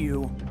need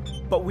you,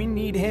 but we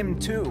need him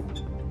too.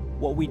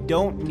 What we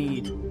don't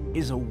need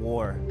is a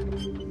war.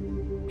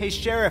 Hey,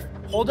 Sheriff,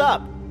 hold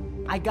up.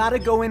 I gotta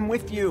go in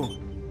with you.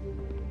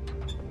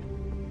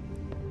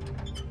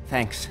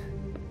 Thanks.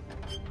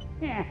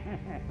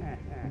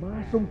 Am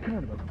I some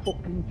kind of a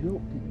fucking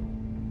joke to you?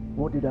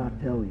 What did I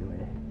tell you,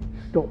 eh?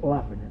 Stop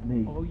laughing at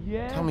me. Oh,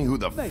 yeah? Tell me who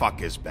the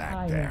fuck is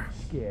back there.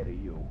 I'm scared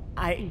of you.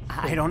 I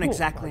don't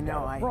exactly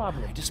know. I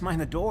just mind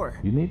the door.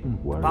 You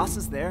needn't worry. The boss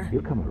is there.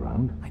 He'll come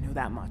around. I know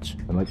that much.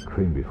 And like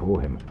Crane before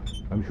him,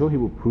 I'm sure he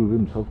will prove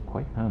himself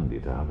quite handy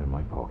to have in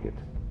my pocket.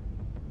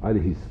 Either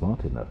he's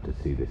smart enough to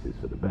see this is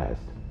for the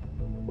best,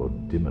 or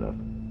dim enough.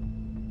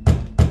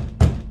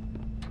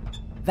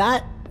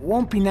 That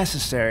won't be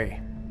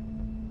necessary.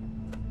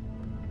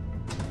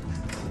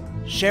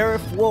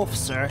 Sheriff Wolf,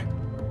 sir.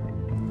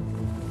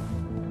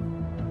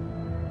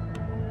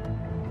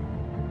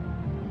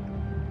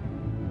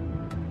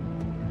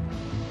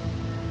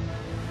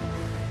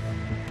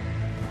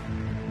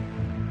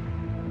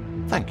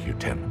 Thank you,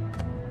 Tim.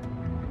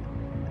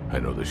 I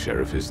know the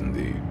sheriff isn't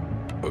the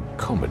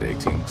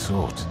accommodating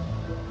sort,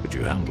 but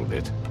you handled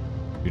it.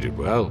 You did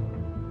well.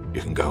 You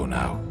can go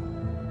now.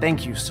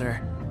 Thank you, sir.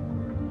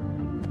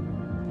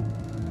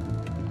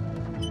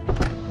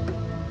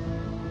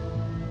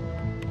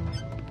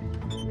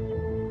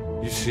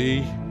 You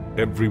see,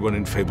 everyone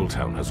in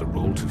Fabletown has a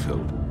role to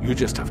fill. You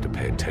just have to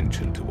pay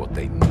attention to what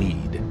they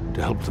need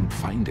to help them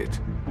find it.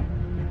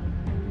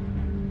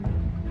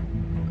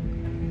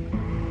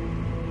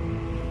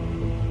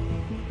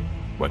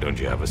 Why don't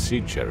you have a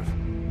seat, Sheriff?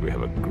 We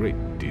have a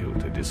great deal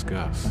to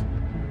discuss.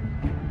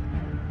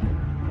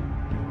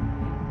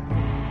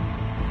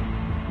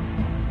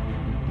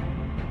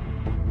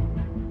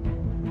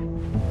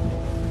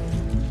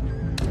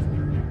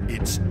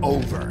 It's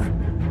over.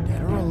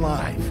 Dead or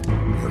alive,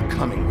 you're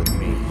coming with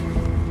me.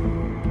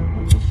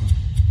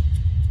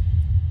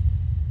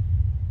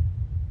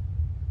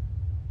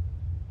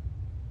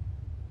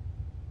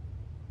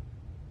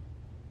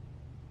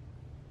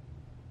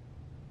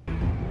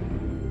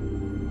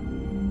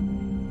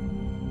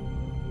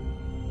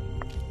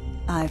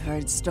 I've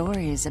heard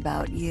stories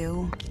about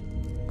you.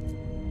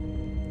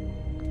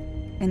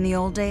 In the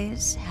old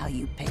days, how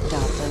you picked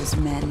off those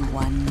men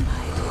one by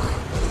one.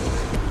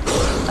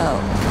 Oh,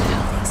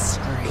 how they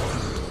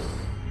screamed.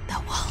 The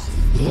wolf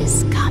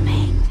is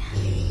coming.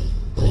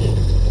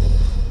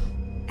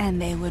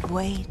 And they would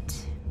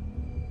wait,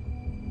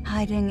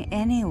 hiding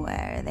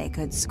anywhere they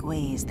could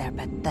squeeze their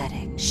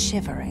pathetic,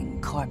 shivering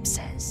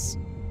corpses.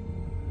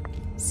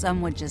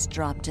 Some would just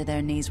drop to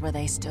their knees where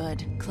they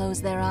stood,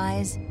 close their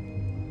eyes,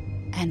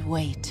 and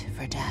wait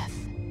for death.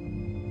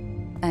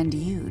 And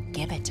you'd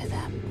give it to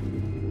them.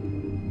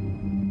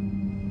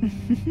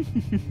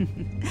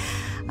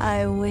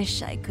 I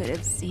wish I could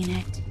have seen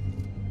it.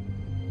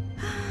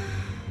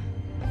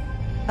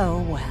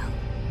 Oh well.